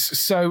 it is.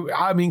 So,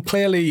 I mean,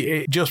 clearly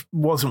it just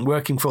wasn't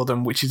working for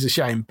them, which is a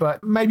shame, but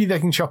maybe they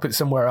can shop it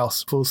somewhere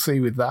else. We'll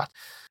see with that.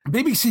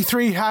 BBC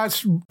Three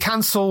has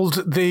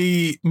cancelled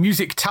the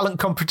music talent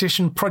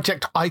competition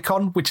Project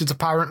Icon, which is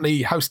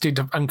apparently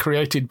hosted and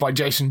created by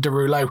Jason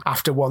Derulo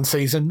after 1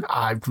 season.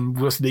 I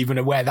wasn't even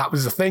aware that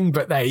was a thing,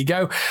 but there you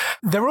go.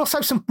 There are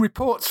also some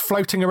reports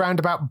floating around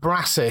about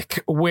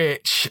Brassic,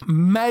 which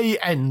may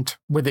end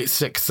with its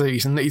 6th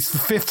season. It's the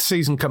 5th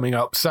season coming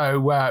up, so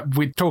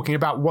we're talking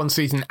about 1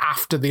 season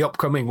after the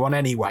upcoming one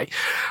anyway.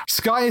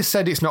 Sky has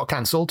said it's not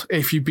cancelled,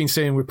 if you've been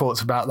seeing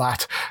reports about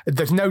that.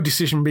 There's no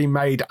decision being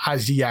made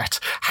as yet.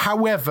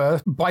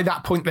 However, by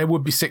that point, there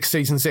would be 6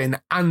 seasons in,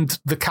 and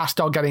the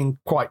cast are getting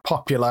quite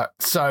popular.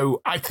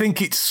 So I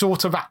think it's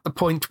sort of at the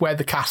point where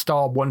the cast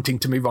are wanting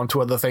to move on to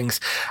other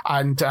things.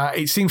 And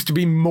it seems to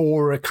be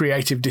more a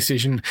creative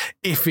decision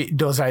if it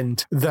does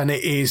end than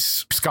it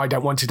is Sky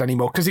don't want it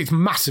anymore, because it's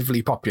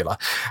massively popular.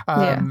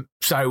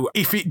 So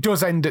if it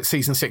does end at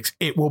season 6,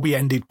 it will be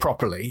ended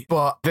properly.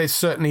 But there's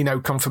certainly no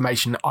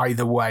confirmation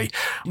either way.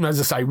 As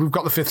I say, we've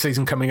got the 5th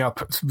season coming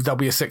up. There'll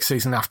be a 6th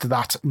season after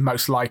that,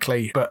 most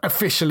likely. But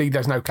officially, officially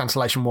there's no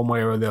cancellation one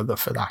way or the other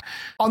for that.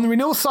 On the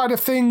renewal side of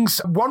things,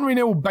 one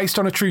renewal based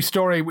on a true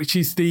story, which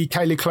is the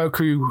Kaylee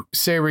Clocu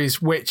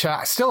series, which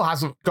still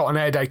hasn't got an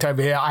air date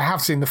over here. I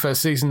have seen the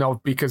first season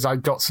of because I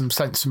got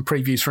sent some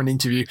previews for an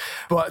interview,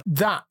 but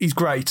that is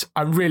great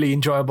and really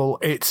enjoyable.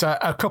 It's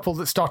a couple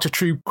that start a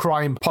true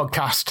crime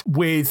podcast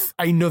with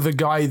another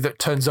guy that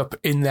turns up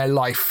in their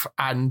life,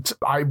 and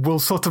I will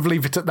sort of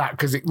leave it at that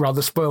because it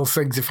rather spoils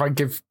things if I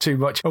give too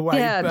much away.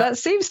 Yeah, that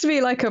seems to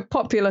be like a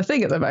popular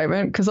thing at the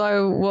moment because I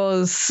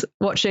was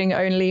watching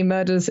Only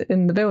Murders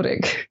in the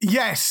Building.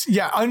 Yes,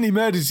 yeah, Only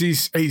Murders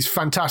is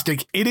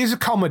fantastic. It is a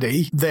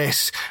comedy,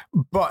 this,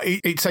 but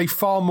it's a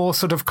far more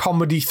sort of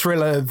comedy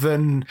thriller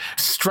than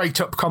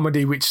straight up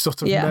comedy, which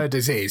sort of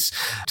Murders is.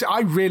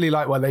 I really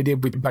like what they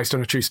did with Based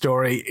on a True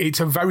Story. It's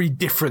a very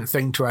different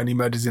thing to Only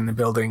Murders in the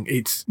Building.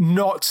 It's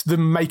not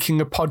them making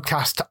a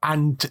podcast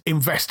and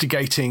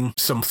investigating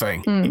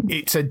something.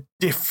 It's a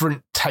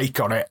different take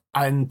on it,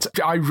 and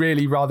I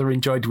really rather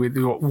enjoyed with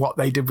what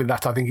they did with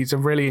that. I think it's a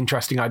really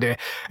interesting idea.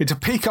 It's a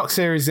Peacock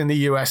series in the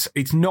US.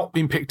 It's not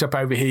been picked up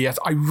over here yet.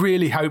 I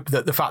really hope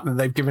that the fact that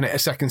they've given it a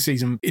second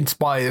season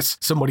inspires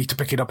somebody to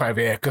pick it up over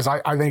here, because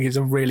I think it's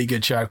a really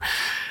good show.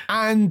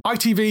 And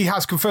ITV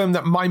has confirmed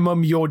that My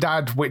Mum, Your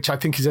Dad, which I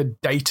think is a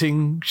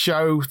dating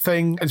show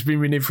thing, has been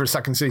renewed for a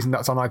second season.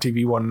 That's on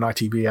ITV1 and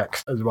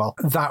ITVX as well.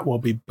 That will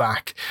be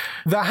back.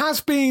 There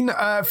has been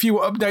a few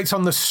updates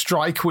on the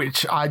strike,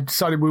 which I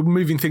decided we're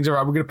moving things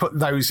around. We're going to put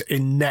those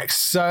in next.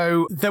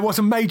 So there was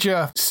a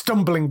major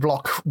stumbling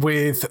block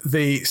with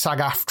the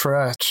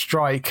SAG-AFTRA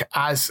strike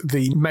as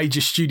the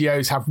major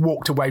studios have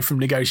walked away from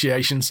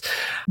negotiations.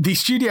 The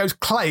studios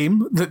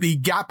claim that the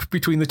gap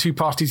between the two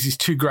parties is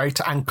too great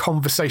and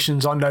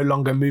conversations are no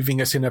longer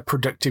moving us in a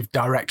productive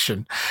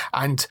direction.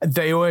 And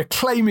they were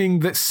claiming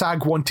that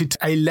SAG wanted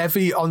a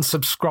levy on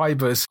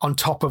subscribers on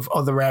top of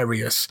other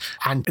areas.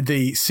 And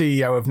the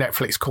CEO of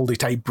Netflix called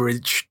it a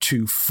bridge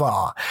too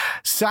far.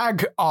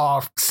 SAG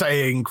are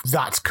saying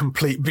that's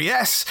complete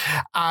BS,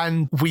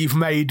 and we've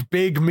made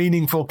big,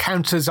 meaningful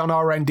counters on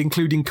our end,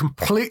 including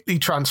completely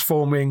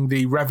transforming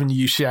the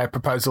revenue share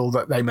proposal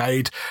that they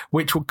made,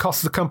 which would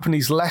cost the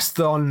companies less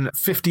than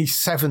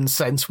 57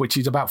 cents, which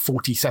is about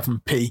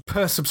 47p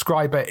per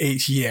subscriber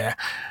each year.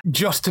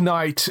 Just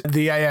tonight,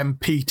 the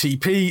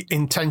AMPTP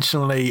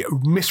intentionally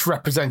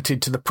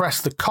misrepresented to the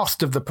press the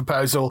cost of the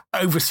proposal,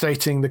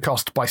 overstating the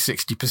cost by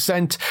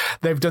 60%.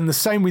 They've done the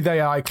same with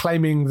AI,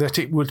 claiming that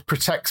it would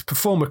protect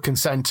performer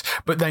consent,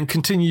 but then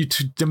continue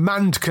to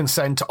demand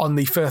consent on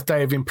the first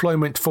day of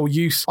employment for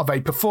use of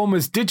a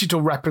performer's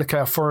digital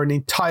replica for an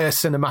entire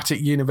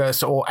cinematic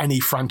universe or any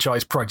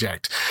franchise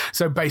project.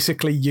 So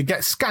basically, you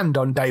get scanned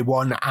on day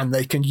one and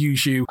they can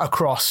use you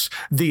across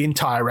the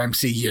entire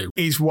MCU,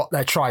 is what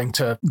they're trying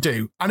to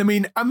do. And I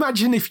mean,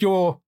 imagine if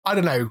you're, I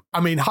don't know,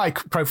 I mean, high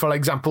profile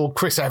example,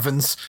 Chris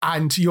Evans,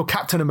 and you're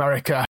Captain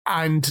America,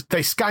 and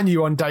they scan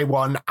you on day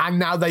one, and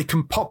now they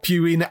can pop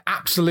you in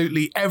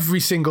absolutely every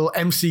single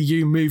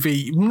MCU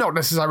movie, not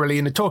necessarily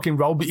in a talking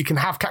role, but you can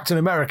have Captain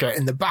America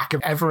in the back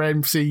of every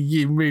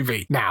MCU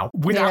movie now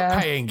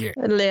without paying you.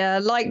 Yeah,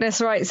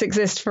 likeness rights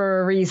exist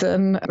for a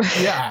reason.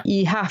 Yeah.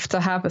 You have to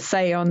have a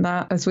say on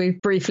that, as we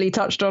briefly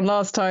touched on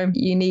last time.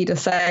 You need a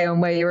say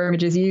on where your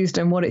image is used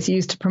and what it's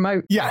used to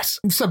promote. Yes,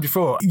 I said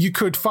before, you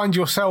could find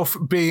yourself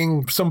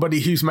being somebody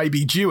who's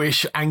maybe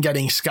Jewish and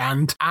getting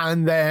scanned,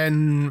 and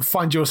then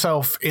find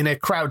yourself in a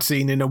crowd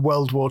scene in a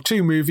World War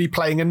II movie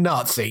playing a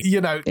Nazi.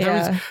 You know,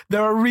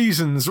 there are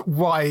reasons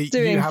why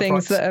doing you have things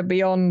rights that are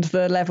beyond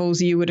the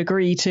levels you would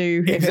agree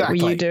to if it were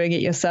you doing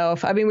it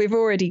yourself. I mean, we've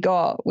already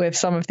got with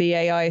some of the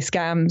AI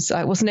scams,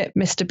 wasn't it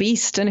Mr.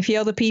 Beast and a few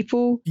other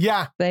people?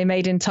 Yeah. They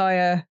made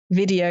entire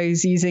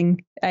videos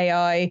using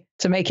AI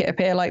to make it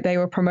appear like they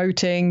were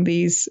promoting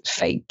these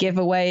fake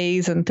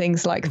giveaways and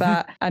things like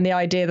that. And the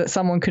idea that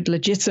someone could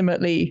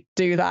legitimately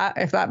do that,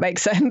 if that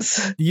makes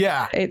sense.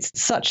 Yeah. It's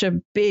such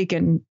a big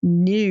and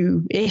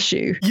new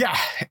issue. Yeah,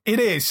 it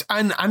is.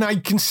 And I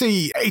can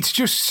see it's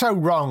just so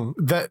wrong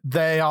that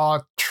they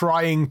are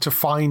trying to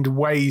find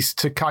ways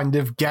to kind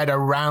of get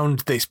around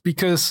this,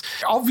 because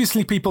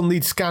obviously people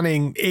need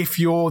scanning. If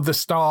you're the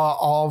star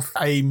of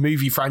a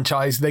movie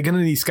franchise, they're going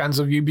to need scans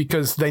of you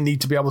because they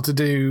need to be able to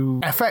do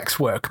FX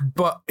work.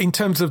 But in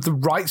terms of the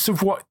rights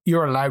of what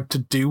you're allowed to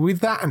do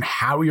with that and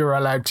how you're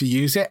allowed to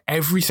use it,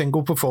 every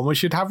single performer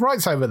should have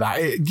rights over that.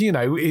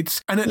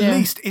 It's, and at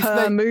least if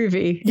per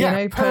movie,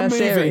 per movie,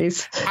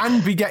 series,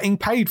 and be getting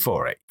paid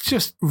for it. It's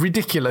just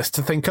ridiculous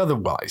to think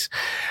otherwise.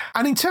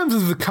 And in terms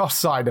of the cost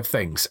side of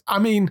things, I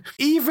mean,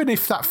 even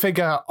if that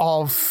figure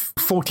of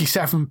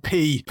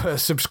 47p per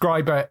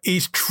subscriber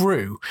is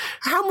true,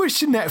 how much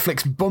should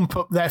Netflix bump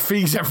up their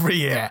fees every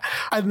year?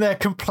 And they're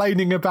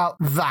complaining about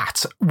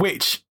that,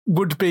 which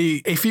would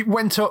be, if it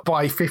went up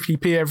by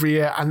 50p every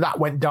year and that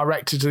went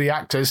directed to the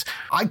actors,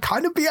 I'd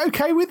kind of be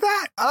okay with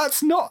that.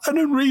 That's not an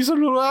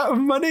unreasonable amount of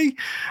money,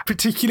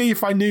 particularly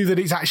if I knew that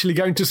it's actually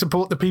going to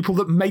support the people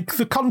that make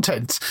the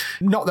content.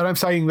 Not that I'm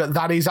saying that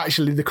that is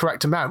actually the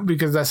correct amount,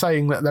 because they're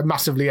saying that they're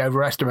massively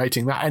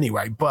overestimating that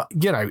anyway. But,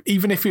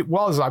 even if it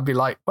was, I'd be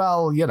like,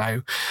 well,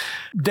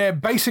 They're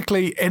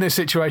basically in a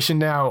situation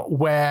now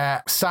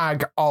where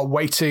SAG are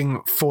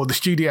waiting for the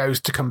studios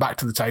to come back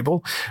to the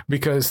table,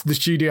 because the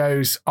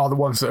studios are the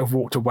ones that have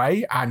walked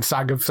away, and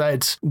SAG have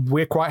said,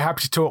 we're quite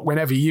happy to talk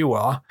whenever you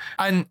are.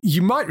 And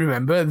you might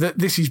remember that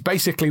this is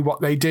basically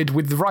what they did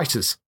with the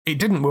writers. It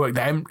didn't work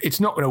then. It's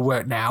not going to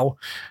work now.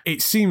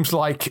 It seems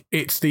like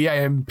it's the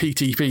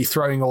AMPTP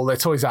throwing all their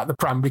toys out the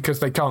pram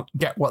because they can't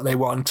get what they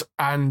want.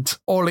 And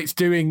all it's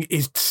doing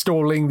is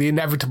stalling the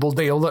inevitable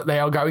deal that they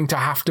are going to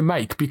have to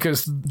make,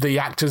 because the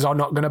actors are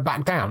not going to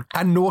back down.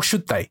 And nor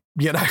should they,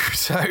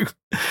 So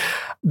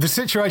the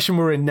situation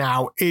we're in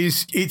now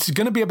is it's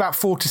going to be about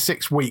 4 to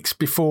 6 weeks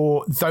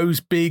before those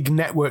big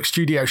network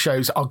studio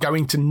shows are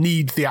going to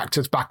need the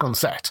actors back on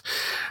set.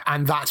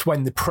 And that's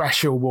when the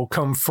pressure will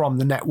come from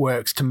the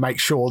networks to make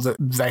sure that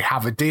they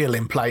have a deal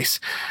in place.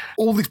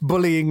 All this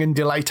bullying and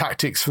delay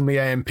tactics from the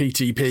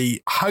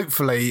AMPTP,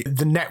 hopefully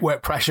the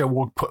network pressure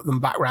will put them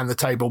back around the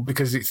table,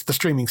 because it's the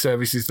streaming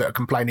services that are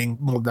complaining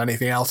more than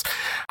anything else.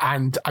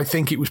 And I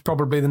think it was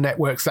probably the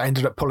networks that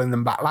ended up pulling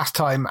them back last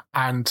time.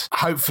 And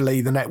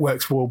hopefully the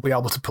networks will be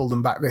able to pull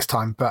them back this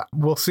time, but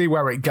we'll see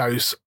where it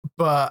goes.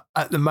 But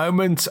at the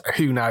moment,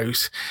 who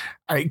knows?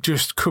 It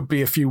just could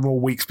be a few more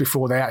weeks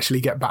before they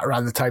actually get back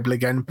around the table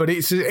again. But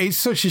it's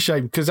such a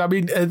shame, because, I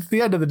mean, at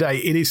the end of the day,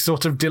 it is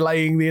sort of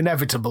delaying the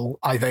inevitable,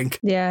 I think.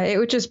 Yeah, it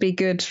would just be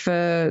good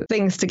for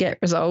things to get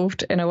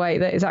resolved in a way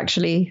that is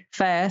actually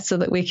fair, so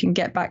that we can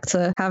get back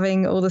to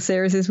having all the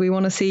series we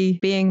want to see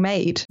being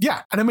made.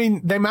 Yeah, and I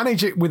mean, they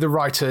manage it with the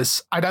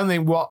writers. I don't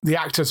think what the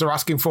actors are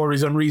asking for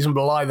is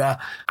unreasonable either.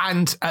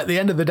 And at the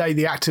end of the day,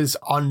 the actors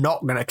are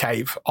not going to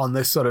cave on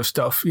this sort of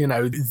stuff.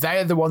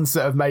 They're the ones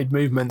that have made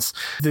movements.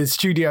 The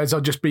studios are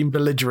just being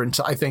belligerent,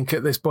 I think,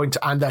 at this point,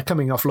 and they're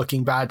coming off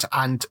looking bad.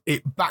 And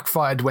it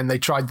backfired when they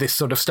tried this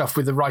sort of stuff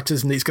with the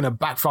writers, and it's going to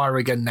backfire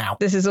again now.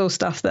 This is all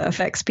stuff that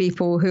affects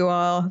people who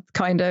are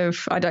kind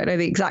of, I don't know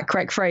the exact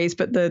correct phrase,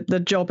 but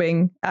the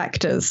jobbing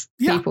actors,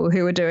 people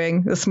who are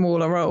doing the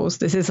smaller roles.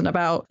 This isn't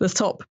about the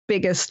top,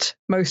 biggest,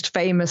 most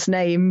famous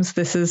names.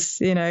 This is,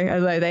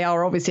 although they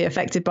are obviously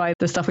affected by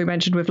the stuff we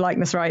mentioned with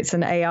likeness rights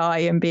and AI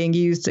and being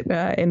used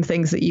in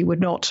things that you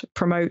would not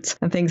promote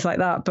and things like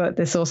that. But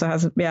this also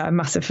has a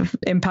massive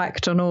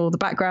impact on all the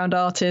background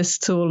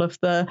artists, all of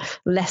the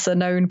lesser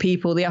known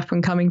people, the up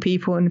and coming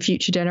people and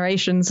future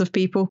generations of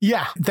people.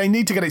 Yeah, they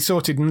need to get it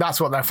sorted, and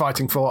that's what they're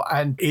fighting for.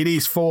 And it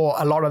is for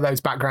a lot of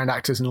those background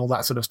actors and all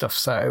that sort of stuff.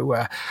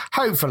 So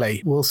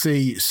hopefully we'll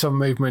see some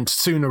movement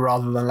sooner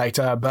rather than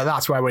later, but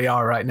that's where we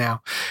are right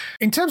now.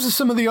 In terms of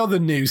some of the other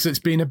news that's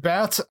been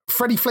about,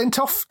 Freddie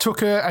Flintoff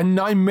took a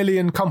 9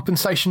 million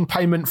compensation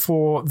payment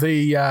for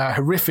the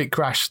horrific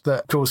crash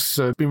that, of course,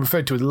 been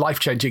referred to as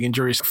life-changing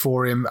injuries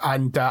for him.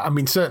 And I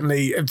mean,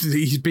 certainly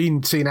he's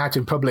been seen out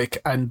in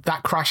public, and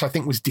that crash, I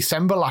think, was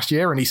December last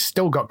year, and he's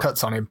still got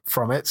cuts on him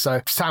from it.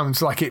 So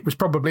sounds like it was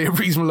probably a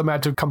reasonable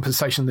amount of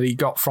compensation that he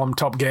got from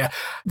Top Gear.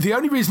 The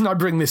only reason I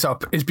bring this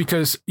up is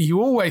because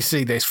you always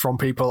see this from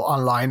people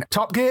online.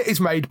 Top Gear is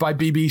made by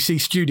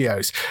BBC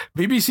Studios.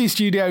 BBC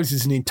Studios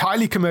is an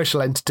entirely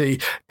commercial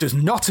entity, does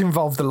not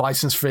involve the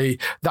license fee.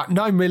 That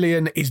 9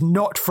 million is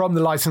not from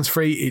the license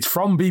fee, it's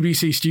from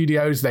BBC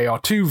Studios. They are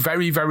two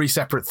very, very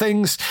separate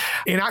things.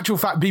 In actual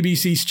fact,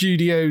 BBC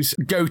Studios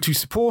go to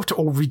support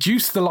or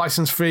reduce the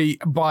license fee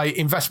by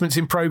investments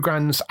in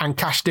programs and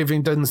cash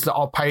dividends that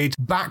are paid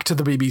back to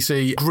the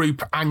BBC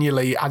group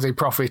annually as a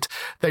profit.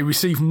 They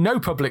receive no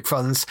public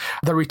funds.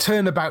 They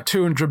return about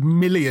 200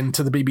 million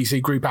to the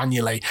BBC group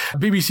annually.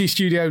 BBC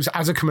Studios,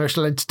 as a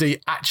commercial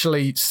entity,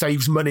 actually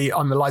saves money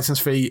on the license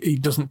fee.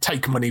 It doesn't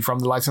take money from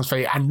the license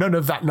fee, and none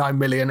of that 9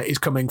 million is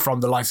coming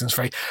from the license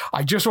fee.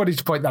 I just wanted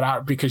to point that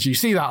out because you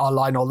see that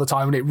online all the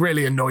time and it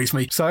really annoys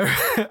me. So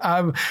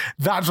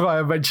that's why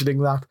I'm mentioning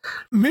that.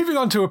 Moving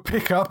on to a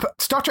pickup,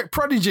 Star Trek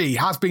Prodigy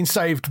has been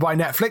saved by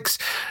Netflix.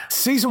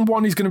 Season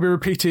 1 is going to be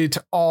repeated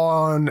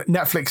on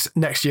Netflix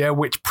next year,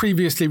 which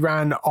previously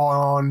ran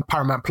on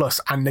Paramount Plus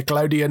and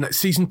Nickelodeon.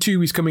 Season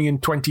 2 is coming in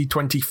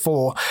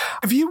 2024.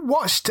 Have you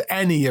watched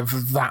any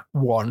of that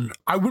one?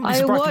 I wouldn't be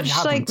surprised if you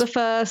haven't. I watched the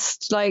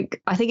first,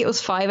 I think it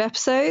was 5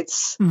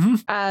 episodes,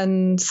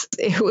 and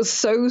it was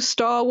so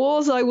Star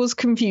Wars, I was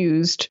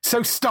confused.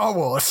 So Star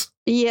Wars?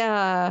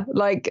 Yeah,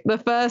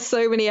 the first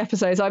so many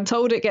episodes, I'm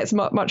told it gets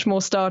much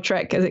more Star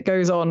Trek as it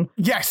goes on.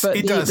 Yes, but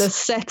it does. The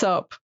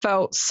setup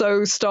felt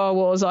so Star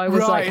Wars. I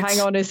was like,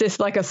 hang on, is this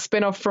like a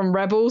spin-off from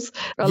Rebels?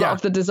 A lot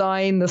of the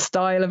design, the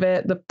style of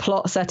it, the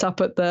plot set up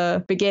at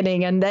the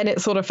beginning, and then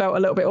it sort of felt a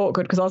little bit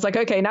awkward because I was like,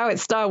 okay, now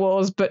it's Star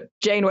Wars, but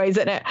Janeway's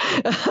in it.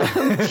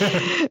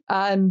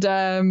 And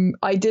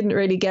I didn't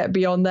really get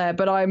beyond there,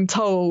 but I'm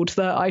told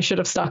that I should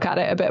have stuck at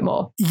it a bit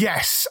more.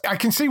 Yes, I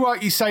can see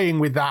what you're saying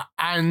with that.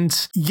 And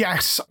yeah,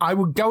 yes, I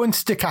would go and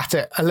stick at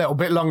it a little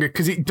bit longer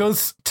because it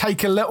does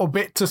take a little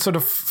bit to sort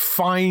of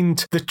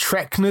find the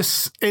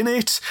Trekness in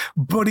it,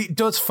 but it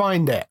does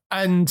find it.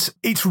 And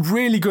it's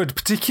really good,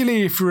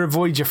 particularly if you're a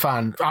Voyager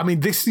fan. I mean,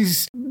 this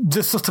is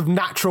the sort of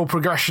natural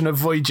progression of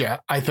Voyager,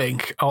 I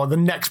think, or the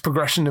next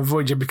progression of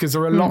Voyager, because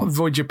there are a lot of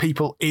Voyager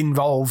people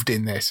involved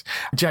in this.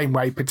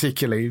 Janeway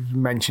particularly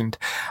mentioned.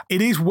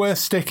 It is worth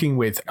sticking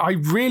with. I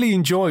really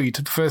enjoyed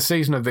the first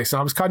season of this, and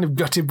I was kind of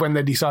gutted when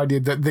they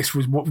decided that this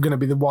was going to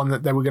be the one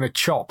that they were going to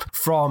chop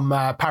from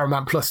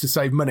Paramount Plus to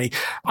save money.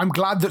 I'm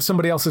glad that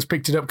somebody else has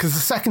picked it up, because the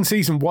second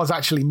season was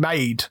actually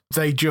made.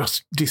 They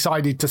just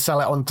decided to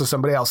sell it on to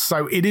somebody else.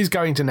 So it is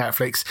going to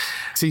Netflix.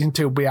 Season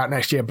 2 will be out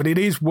next year, but it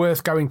is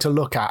worth going to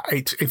look at.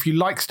 If you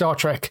like Star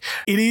Trek,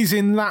 it is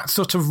in that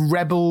sort of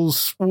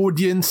Rebels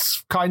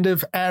audience kind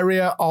of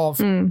area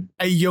of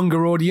a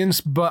younger audience,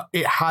 but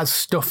it has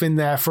stuff in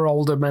there for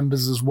older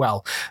members as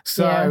well.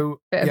 So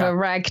bit of a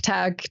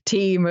ragtag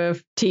team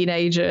of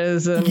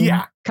teenagers and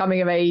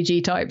coming of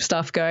agey type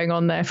stuff going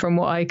on there from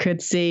what I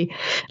could see.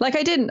 Like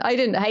I didn't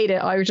hate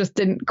it. I just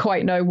didn't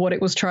quite know what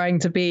it was trying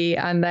to be.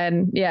 And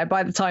then,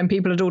 by the time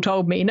people had all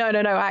told me, no,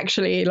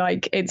 actually,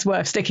 like it's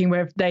worth sticking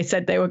with, they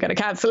said they were going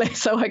to cancel it.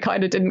 So I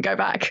kind of didn't go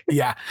back.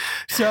 Yeah.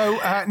 So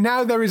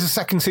now there is a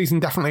second season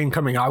definitely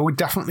incoming. I would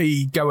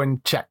definitely go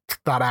and check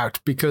that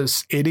out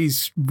because it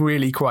is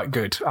really quite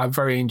good.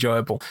 Very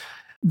enjoyable.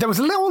 There was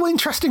a little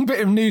interesting bit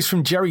of news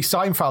from Jerry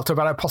Seinfeld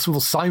about a possible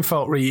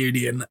Seinfeld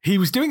reunion. He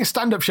was doing a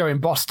stand-up show in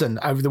Boston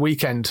over the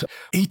weekend.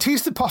 He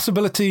teased the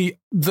possibility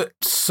that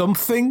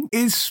something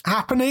is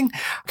happening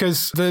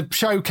because the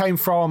show came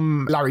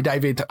from Larry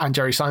David and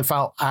Jerry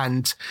Seinfeld,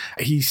 and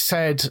he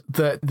said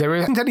that there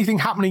isn't anything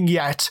happening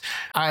yet,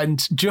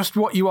 and just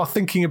what you are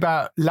thinking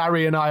about,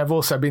 Larry and I have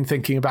also been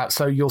thinking about,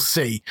 so you'll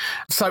see.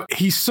 So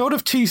he's sort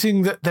of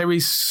teasing that there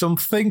is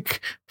something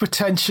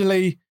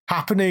potentially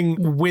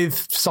happening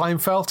with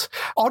Seinfeld.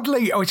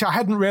 Oddly, which I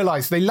hadn't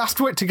realised, they last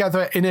worked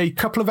together in a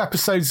couple of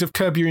episodes of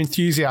Curb Your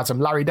Enthusiasm,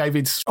 Larry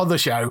David's other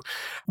show,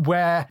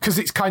 where, because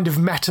it's kind of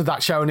meta,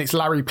 that show, and it's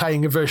Larry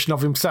playing a version of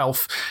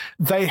himself,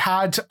 they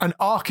had an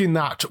arc in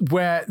that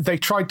where they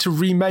tried to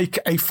remake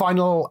a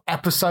final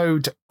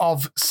episode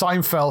of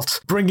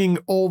Seinfeld, bringing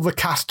all the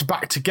cast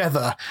back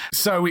together.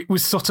 So it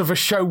was sort of a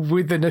show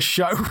within a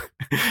show,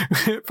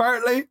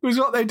 apparently, was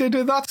what they did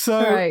with that.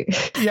 So,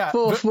 right. Yeah.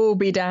 Fourth will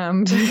be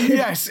damned.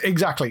 Yes,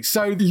 exactly.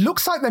 So it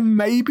looks like there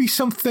may be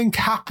something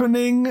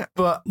happening,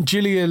 but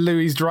Julia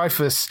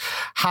Louis-Dreyfus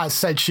has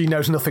said she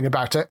knows nothing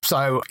about it.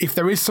 So if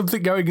there is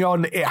something going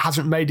on, it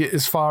hasn't made it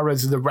as far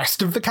as the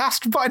rest of the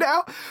cast by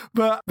now.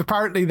 But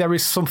apparently there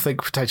is something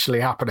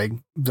potentially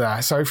happening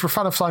there. So if you're a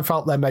fan of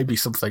Seinfeld, there may be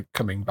something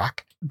coming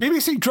back.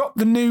 BBC dropped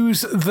the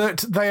news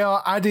that they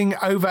are adding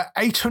over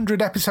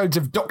 800 episodes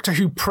of Doctor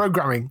Who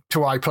programming to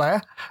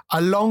iPlayer,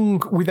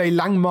 along with a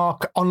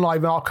landmark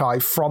online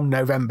archive from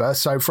November.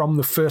 So from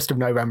the 1st of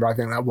November, I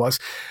think that was.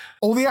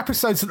 All the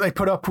episodes that they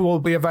put up will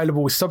be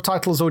available with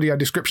subtitles, audio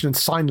description, and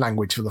sign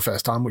language for the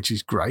first time, which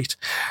is great.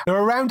 There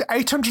are around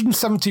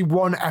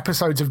 871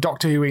 episodes of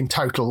Doctor Who in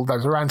total.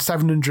 There's around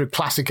 700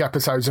 classic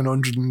episodes and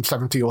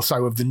 170 or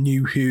so of the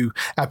New Who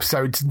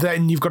episodes.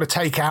 Then you've got to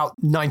take out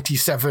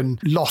 97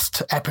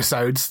 lost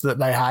episodes that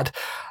they had.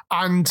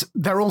 And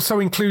they're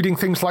also including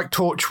things like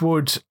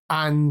Torchwood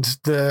and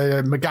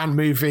the McGann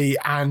movie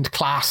and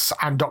Class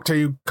and Doctor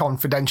Who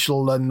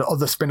Confidential and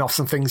other spin-offs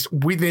and things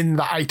within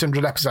that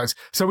 800 episodes.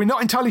 So we're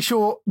not entirely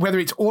sure whether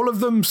it's all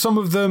of them, some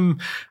of them.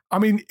 I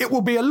mean, it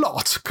will be a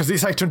lot because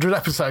it's 800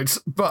 episodes,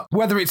 but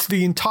whether it's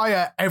the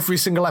entire, every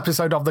single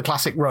episode of the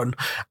classic run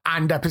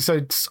and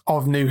episodes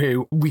of New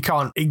Who, we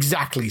can't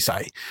exactly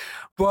say.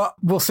 But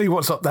we'll see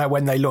what's up there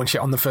when they launch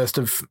it on the 1st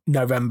of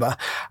November.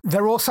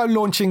 They're also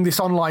launching this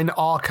online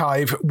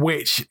archive,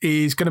 which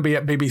is going to be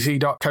at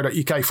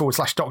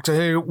bbc.co.uk/Doctor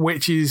Who,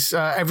 which is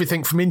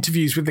everything from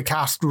interviews with the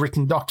cast,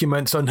 written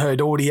documents, unheard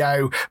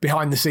audio,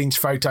 behind the scenes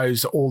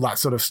photos, all that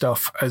sort of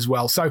stuff as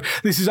well. So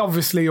this is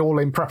obviously all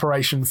in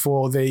preparation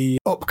for the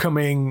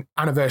upcoming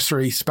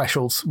anniversary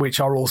specials,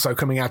 which are also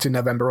coming out in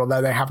November,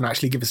 although they haven't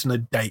actually given us a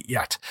date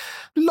yet.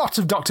 Lots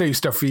of Doctor Who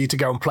stuff for you to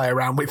go and play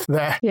around with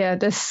there. Yeah,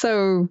 there's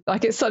so,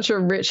 it's such a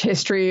rich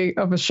history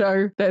of a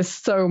show. There's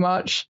so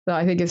much that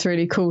I think it's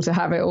really cool to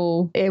have it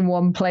all in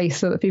one place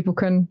so that people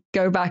can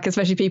go back,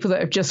 especially people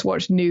that have just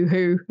watched New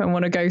Who and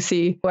want to go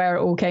see where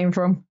it all came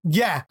from.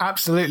 Yeah,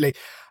 absolutely.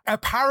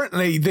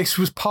 Apparently, this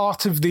was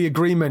part of the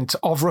agreement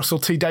of Russell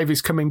T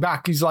Davies coming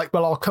back. He's like,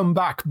 well, I'll come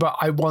back, but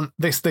I want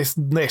this, this,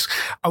 and this.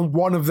 And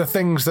one of the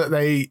things that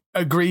they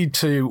agreed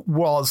to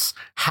was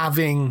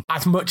having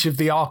as much of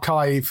the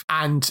archive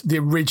and the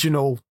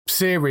original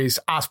series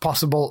as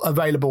possible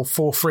available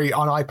for free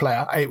on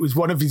iPlayer. It was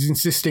one of his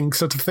insisting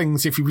sort of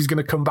things if he was going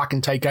to come back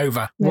and take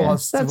over.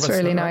 That's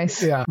really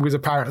nice. Yeah, was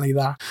apparently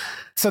that.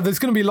 So there's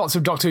going to be lots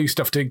of Doctor Who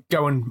stuff to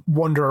go and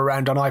wander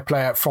around on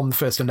iPlayer from the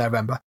 1st of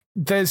November.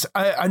 there's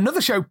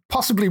another show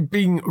possibly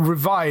being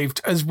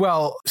revived as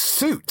well,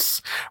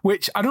 Suits,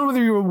 which I don't know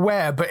whether you're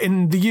aware, but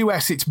in the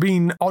US it's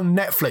been on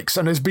Netflix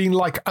and has been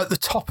like at the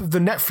top of the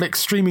Netflix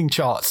streaming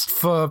charts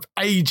for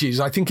ages.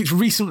 I think it's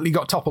recently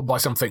got toppled by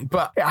something,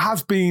 but it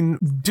has been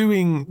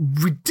doing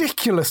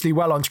ridiculously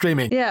well on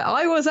streaming. Yeah,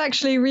 I was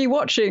actually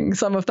rewatching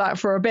some of that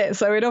for a bit,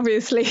 so it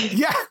obviously...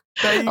 Yeah.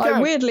 There you go.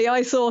 Weirdly,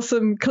 I saw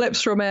some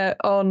clips from it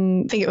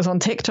on, I think it was on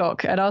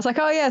TikTok, and I was like,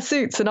 oh yeah,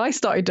 Suits, and I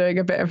started doing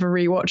a bit of a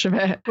rewatch of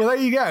it. Well, there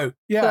you go.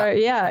 Yeah. So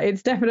yeah,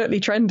 it's definitely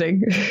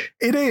trending.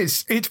 It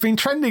is. It's been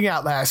trending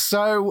out there.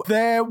 So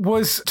there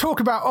was talk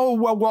about, oh,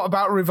 well, what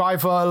about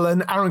revival?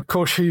 And Aaron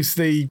Kush, who's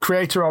the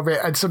creator of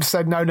it, had sort of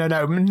said, no.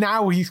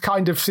 Now he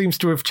kind of seems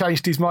to have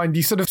changed his mind.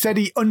 He sort of said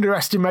he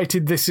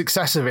underestimated the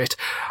success of it.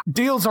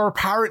 Deals are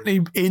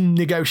apparently in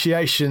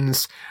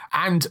negotiations,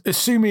 and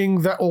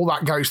assuming that all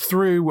that goes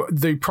through,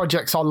 the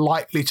projects are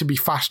likely to be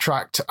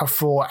fast-tracked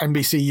for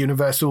NBC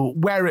Universal.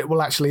 Where it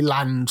will actually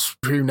land,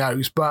 who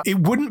knows? But it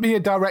wouldn't be a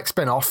direct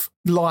spin-off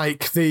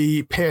like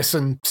the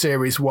Pearson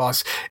series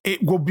was.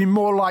 It will be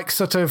more like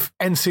sort of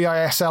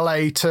NCIS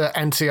LA to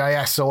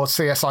NCIS or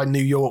CSI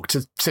New York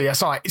to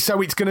CSI.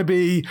 So it's going to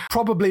be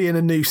probably in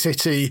a new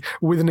city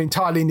with an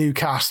entirely new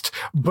cast,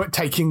 but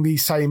taking the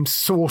same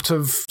sort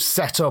of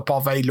setup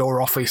of a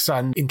law office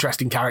and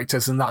interesting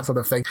characters and that sort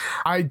of thing.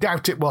 I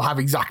doubt it will have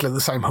exactly the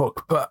same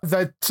hook, but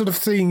they're sort of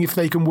seeing if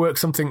they can work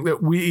something that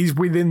is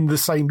within the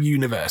same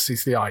universe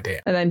is the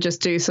idea. And then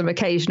just do some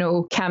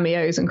occasional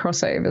cameos and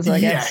crossovers, I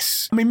guess.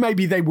 Yes. I mean,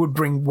 maybe they would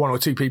bring one or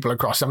two people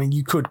across. I mean,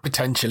 you could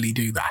potentially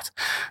do that,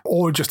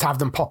 or just have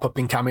them pop up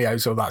in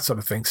cameos or that sort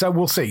of thing. So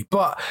we'll see.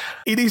 But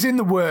it is in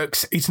the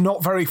works. It's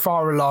not very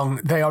far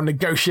along. They are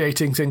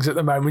negotiating things at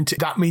the moment.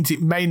 That means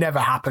it may never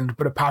happen,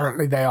 but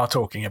apparently they are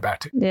talking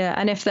about it. Yeah.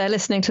 And if they're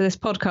listening to this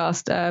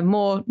podcast,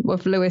 more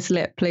of Lewis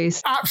lit,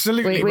 please.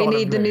 Absolutely. We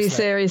need the new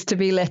series to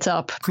be lit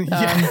up.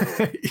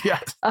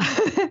 Yes.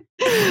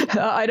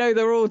 I know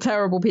they're all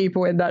terrible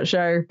people in that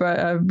show,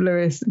 but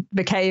Lewis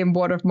became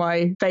one of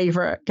my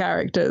favourite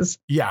characters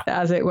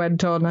as it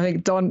went on. I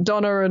think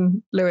Donna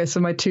and Lewis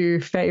are my two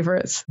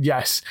favourites.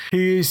 Yes,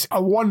 he's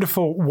a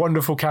wonderful,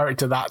 wonderful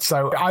character, that.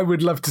 So I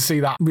would love to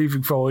see that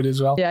moving forward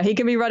as well. Yeah, he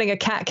can be running a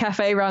cat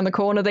cafe around the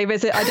corner they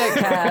visit. I don't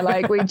care.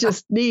 Like, we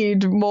just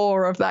need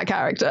more of that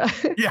character.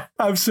 Yeah,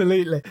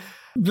 absolutely.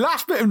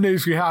 Last bit of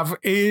news we have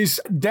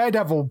is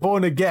Daredevil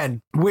Born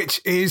Again,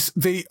 which is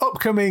the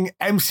upcoming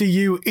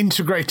MCU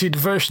integrated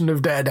version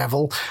of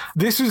Daredevil.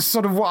 This is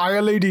sort of what I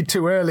alluded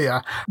to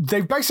earlier.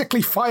 They've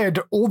basically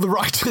fired all the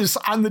writers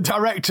and the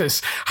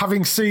directors,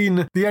 having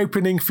seen the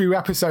opening few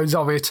episodes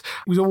of it.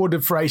 It was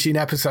ordered for 18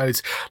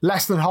 episodes.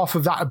 Less than half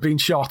of that had been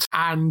shot,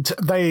 and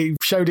they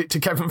showed it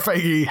to Kevin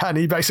Feige, and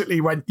he basically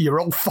went,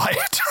 "You're all fired."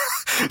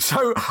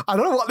 So I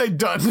don't know what they've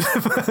done.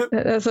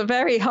 There's a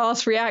very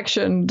harsh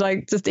reaction.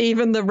 Like, just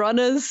even the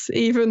runners,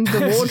 even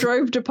the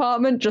wardrobe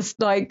department, just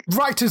like...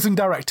 Writers and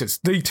directors.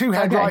 The two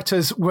head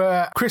writers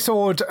were Chris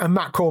Ord and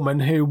Matt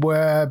Corman, who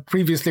were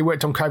previously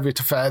worked on Covert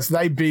Affairs.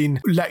 They've been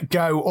let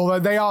go, although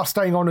they are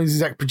staying on as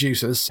exec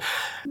producers.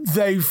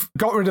 They've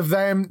got rid of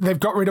them. They've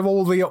got rid of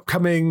all the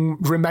upcoming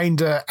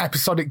remainder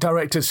episodic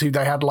directors who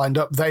they had lined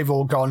up. They've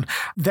all gone.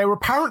 They were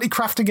apparently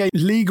crafting a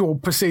legal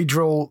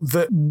procedural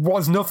that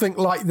was nothing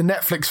like the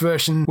Netflix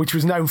version, which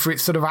was known for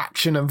its sort of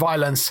action and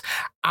violence.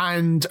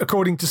 And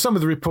according to some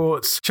of the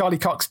reports, Charlie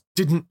Cox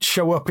didn't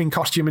show up in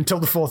costume until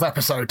the 4th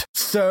episode.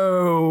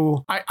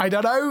 So I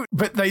don't know,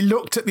 but they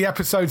looked at the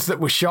episodes that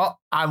were shot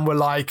and were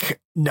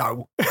like,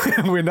 no,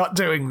 we're not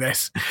doing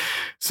this.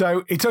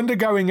 So it's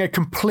undergoing a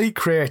complete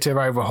creative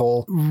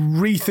overhaul,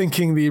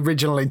 rethinking the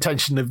original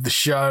intention of the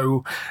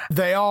show.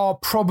 They are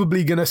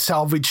probably going to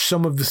salvage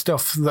some of the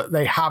stuff that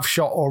they have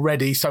shot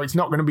already, so it's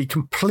not going to be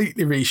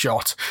completely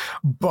reshot.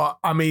 But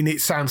I mean,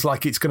 it sounds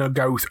like it's going to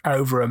go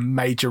over a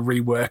major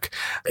rework.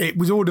 It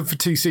was ordered for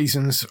 2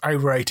 seasons,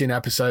 over 18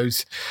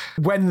 episodes.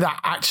 When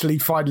that actually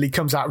finally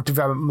comes out of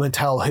development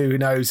hell, who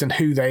knows, and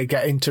who they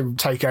get in to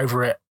take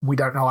over it, we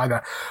don't know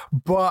either.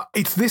 But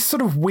it's this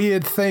sort of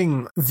weird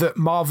thing that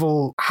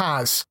Marvel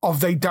has of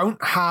they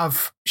don't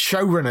have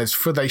showrunners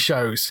for their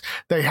shows.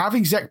 They have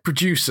exec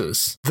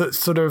producers that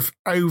sort of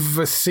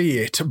oversee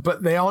it,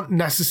 but they aren't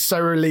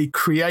necessarily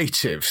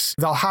creatives.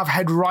 They'll have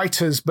head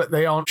writers, but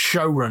they aren't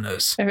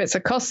showrunners. If it's a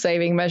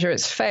cost-saving measure,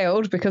 it's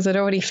failed because they'd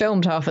already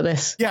filmed half of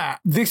this. Yeah,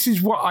 this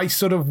is what I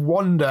sort of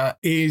wonder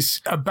is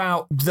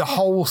about the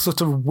whole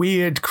sort of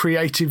weird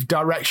creative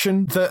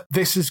direction that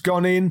this has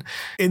gone in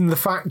the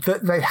fact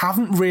that they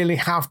haven't really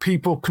have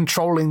people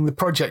controlling the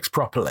projects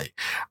properly.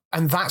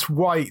 And that's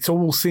why it's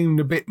all seemed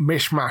a bit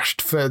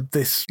mishmashed for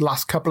this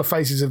last couple of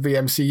phases of the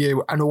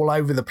MCU and all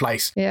over the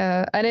place.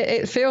 Yeah, and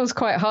it feels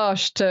quite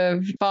harsh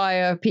to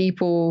fire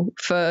people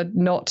for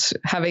not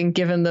having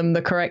given them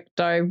the correct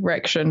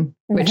direction.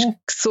 which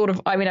sort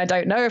of, I mean, I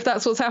don't know if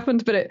that's what's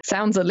happened, but it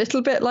sounds a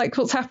little bit like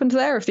what's happened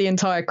there if the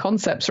entire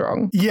concept's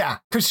wrong. Yeah,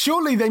 because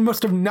surely they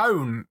must have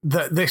known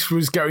that this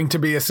was going to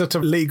be a sort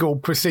of legal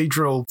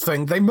procedural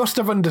thing. They must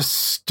have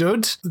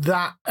understood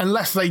that,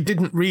 unless they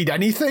didn't read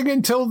anything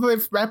until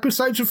the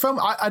episodes were filmed.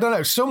 I don't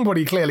know.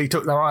 Somebody clearly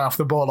took their eye off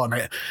the ball on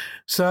it.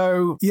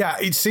 So, yeah,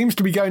 it seems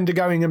to be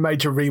going a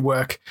major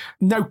rework.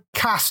 No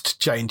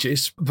cast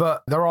changes,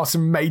 but there are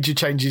some major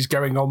changes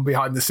going on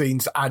behind the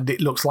scenes, and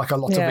it looks like a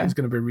lot of it is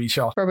going to be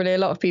reshot. Probably a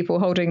lot of people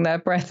holding their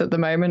breath at the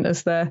moment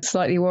as they're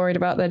slightly worried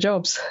about their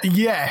jobs.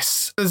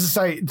 Yes. As I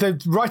say,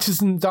 the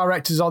writers and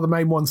directors are the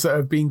main ones that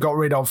have been got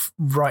rid of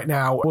right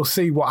now. We'll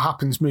see what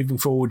happens moving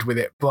forward with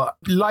it, but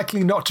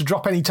likely not to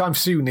drop anytime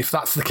soon if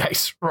that's the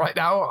case right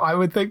now, I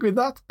would think, with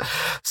that.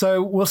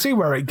 So we'll see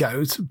where it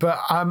goes, but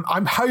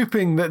I'm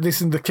hoping that this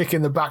is the kick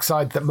in the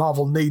backside that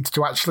Marvel needs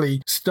to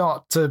actually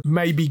start to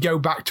maybe go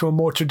back to a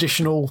more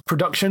traditional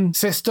production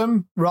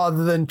system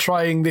rather than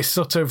trying this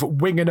sort of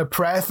wing and a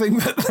prayer thing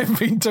that they've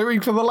been doing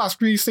for the last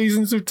few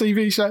seasons of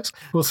TV shows.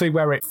 We'll see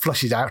where it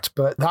flushes out,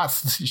 but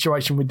that's the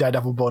situation with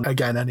Daredevil Born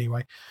again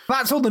anyway.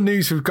 That's all the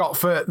news we've got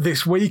for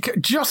this week.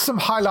 Just some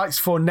highlights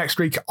for next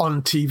week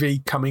on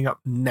TV coming up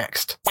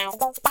next.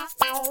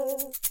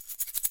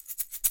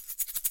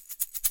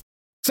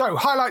 So,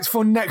 highlights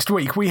for next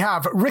week. We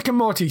have Rick and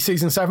Morty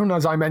Season 7,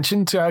 as I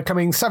mentioned,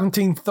 coming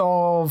 17th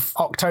of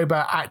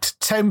October at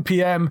 10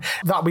 p.m.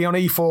 That'll be on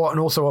E4 and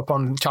also up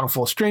on Channel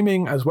 4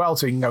 streaming as well,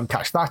 so you can go and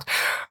catch that.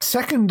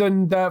 Second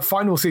and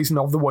final season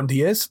of The Wonder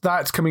Years.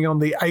 That's coming on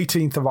the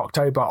 18th of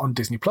October on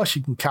Disney+.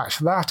 You can catch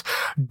that.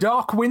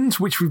 Dark Winds,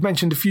 which we've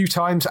mentioned a few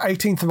times,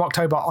 18th of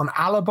October on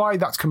Alibi.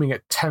 That's coming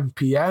at 10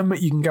 p.m.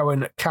 You can go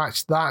and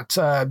catch that.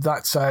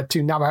 That's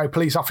two Navajo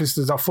police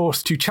officers are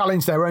forced to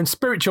challenge their own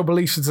spiritual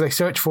beliefs as they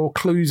search for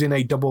clues in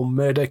a double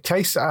murder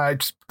case.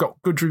 It's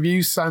got good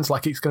reviews. Sounds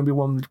like it's going to be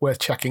one worth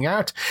checking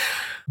out.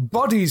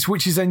 Bodies,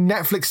 which is a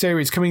Netflix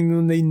series coming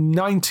on the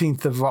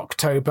 19th of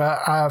October.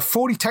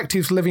 4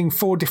 detectives living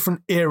 4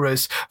 different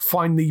eras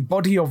find the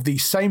body of the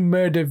same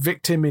murder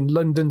victim in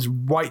London's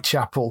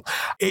Whitechapel.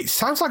 It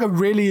sounds like a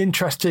really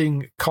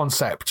interesting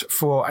concept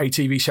for a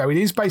TV show. It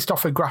is based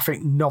off a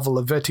graphic novel,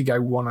 a Vertigo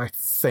one, I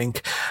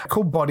think,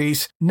 called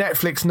Bodies.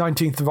 Netflix,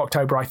 19th of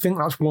October. I think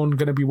that's one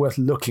going to be worth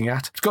looking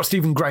at. It's got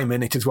Stephen Graham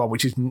in it as well,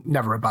 which is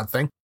never a bad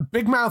thing.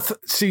 Big Mouth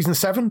Season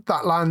 7,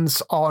 that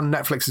lands on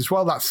Netflix as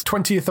well. That's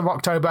 20th of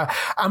October.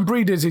 And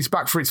Breeders is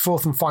back for its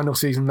 4th and final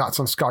season. That's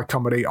on Sky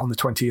Comedy on the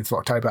 20th of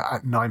October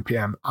at 9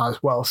 p.m.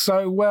 as well.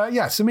 So,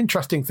 yeah, some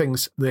interesting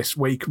things this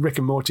week. Rick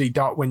and Morty,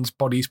 Dark Winds,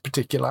 Bodies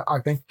particular, I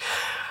think.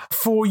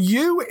 For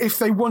you, if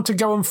they want to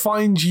go and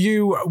find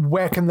you,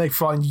 where can they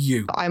find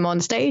you? I'm on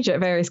stage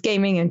at various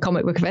gaming and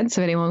comic book events.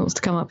 If anyone wants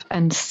to come up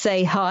and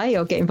say hi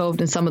or get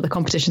involved in some of the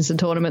competitions and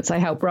tournaments I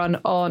help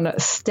run on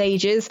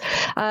stages.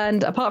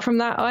 And apart from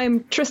that,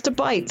 I'm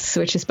TristaBytes,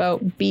 which is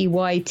spelled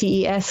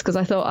B-Y-T-E-S, because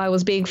I thought I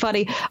was being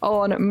funny,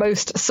 on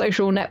most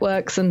social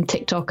networks and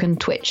TikTok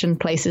and Twitch and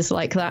places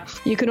like that.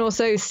 You can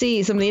also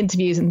see some of the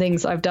interviews and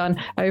things I've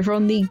done over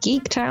on the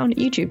Geektown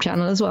YouTube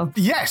channel as well.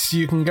 Yes,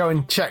 you can go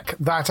and check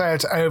that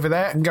out over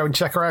there and go and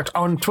check her out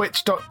on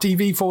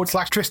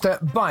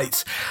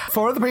twitch.tv/TristaBytes.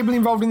 For other people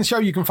involved in the show,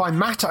 you can find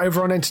Matt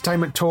over on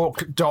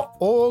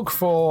entertainmenttalk.org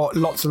for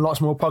lots and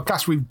lots more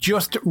podcasts. We've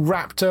just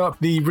wrapped up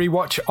the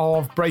rewatch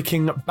of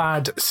Breaking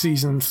Bad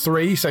Season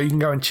 3, so you can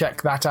go and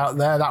check that out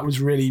there. That was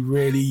really,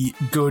 really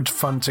good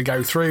fun to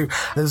go through.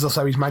 There's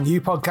also his Man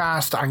U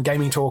podcast and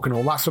Gaming Talk and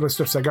all that sort of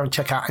stuff, so go and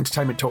check out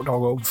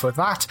entertainmenttalk.org for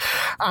that.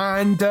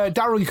 And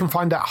Daryl, you can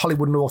find at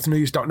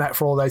hollywoodnorthnews.net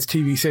for all those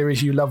TV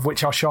series you love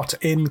which are shot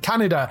in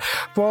Canada.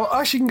 For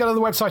us, you can go to the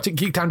website at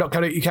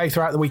geektown.co.uk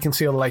throughout the week and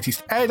see all the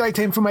latest air date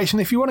information.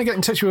 If you want to get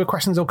in touch with your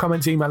questions or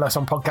comments, email us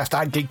on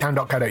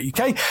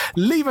podcast@geektown.co.uk.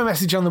 Leave a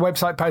message on the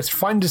website post.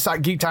 Find us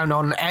at Geektown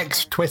on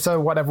X, Twitter,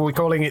 whatever we're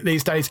calling it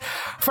these days.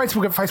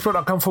 Facebook at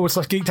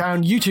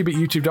facebook.com/Geektown. YouTube at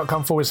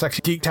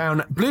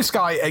youtube.com/Geektown. Blue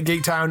Sky at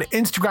Geektown.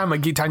 Instagram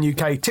at Geektown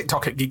UK.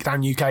 TikTok at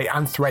Geektown UK.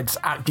 And Threads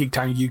at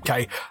Geektown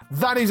UK.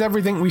 That is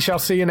everything. We shall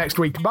see you next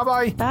week.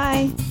 Bye-bye.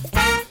 Bye.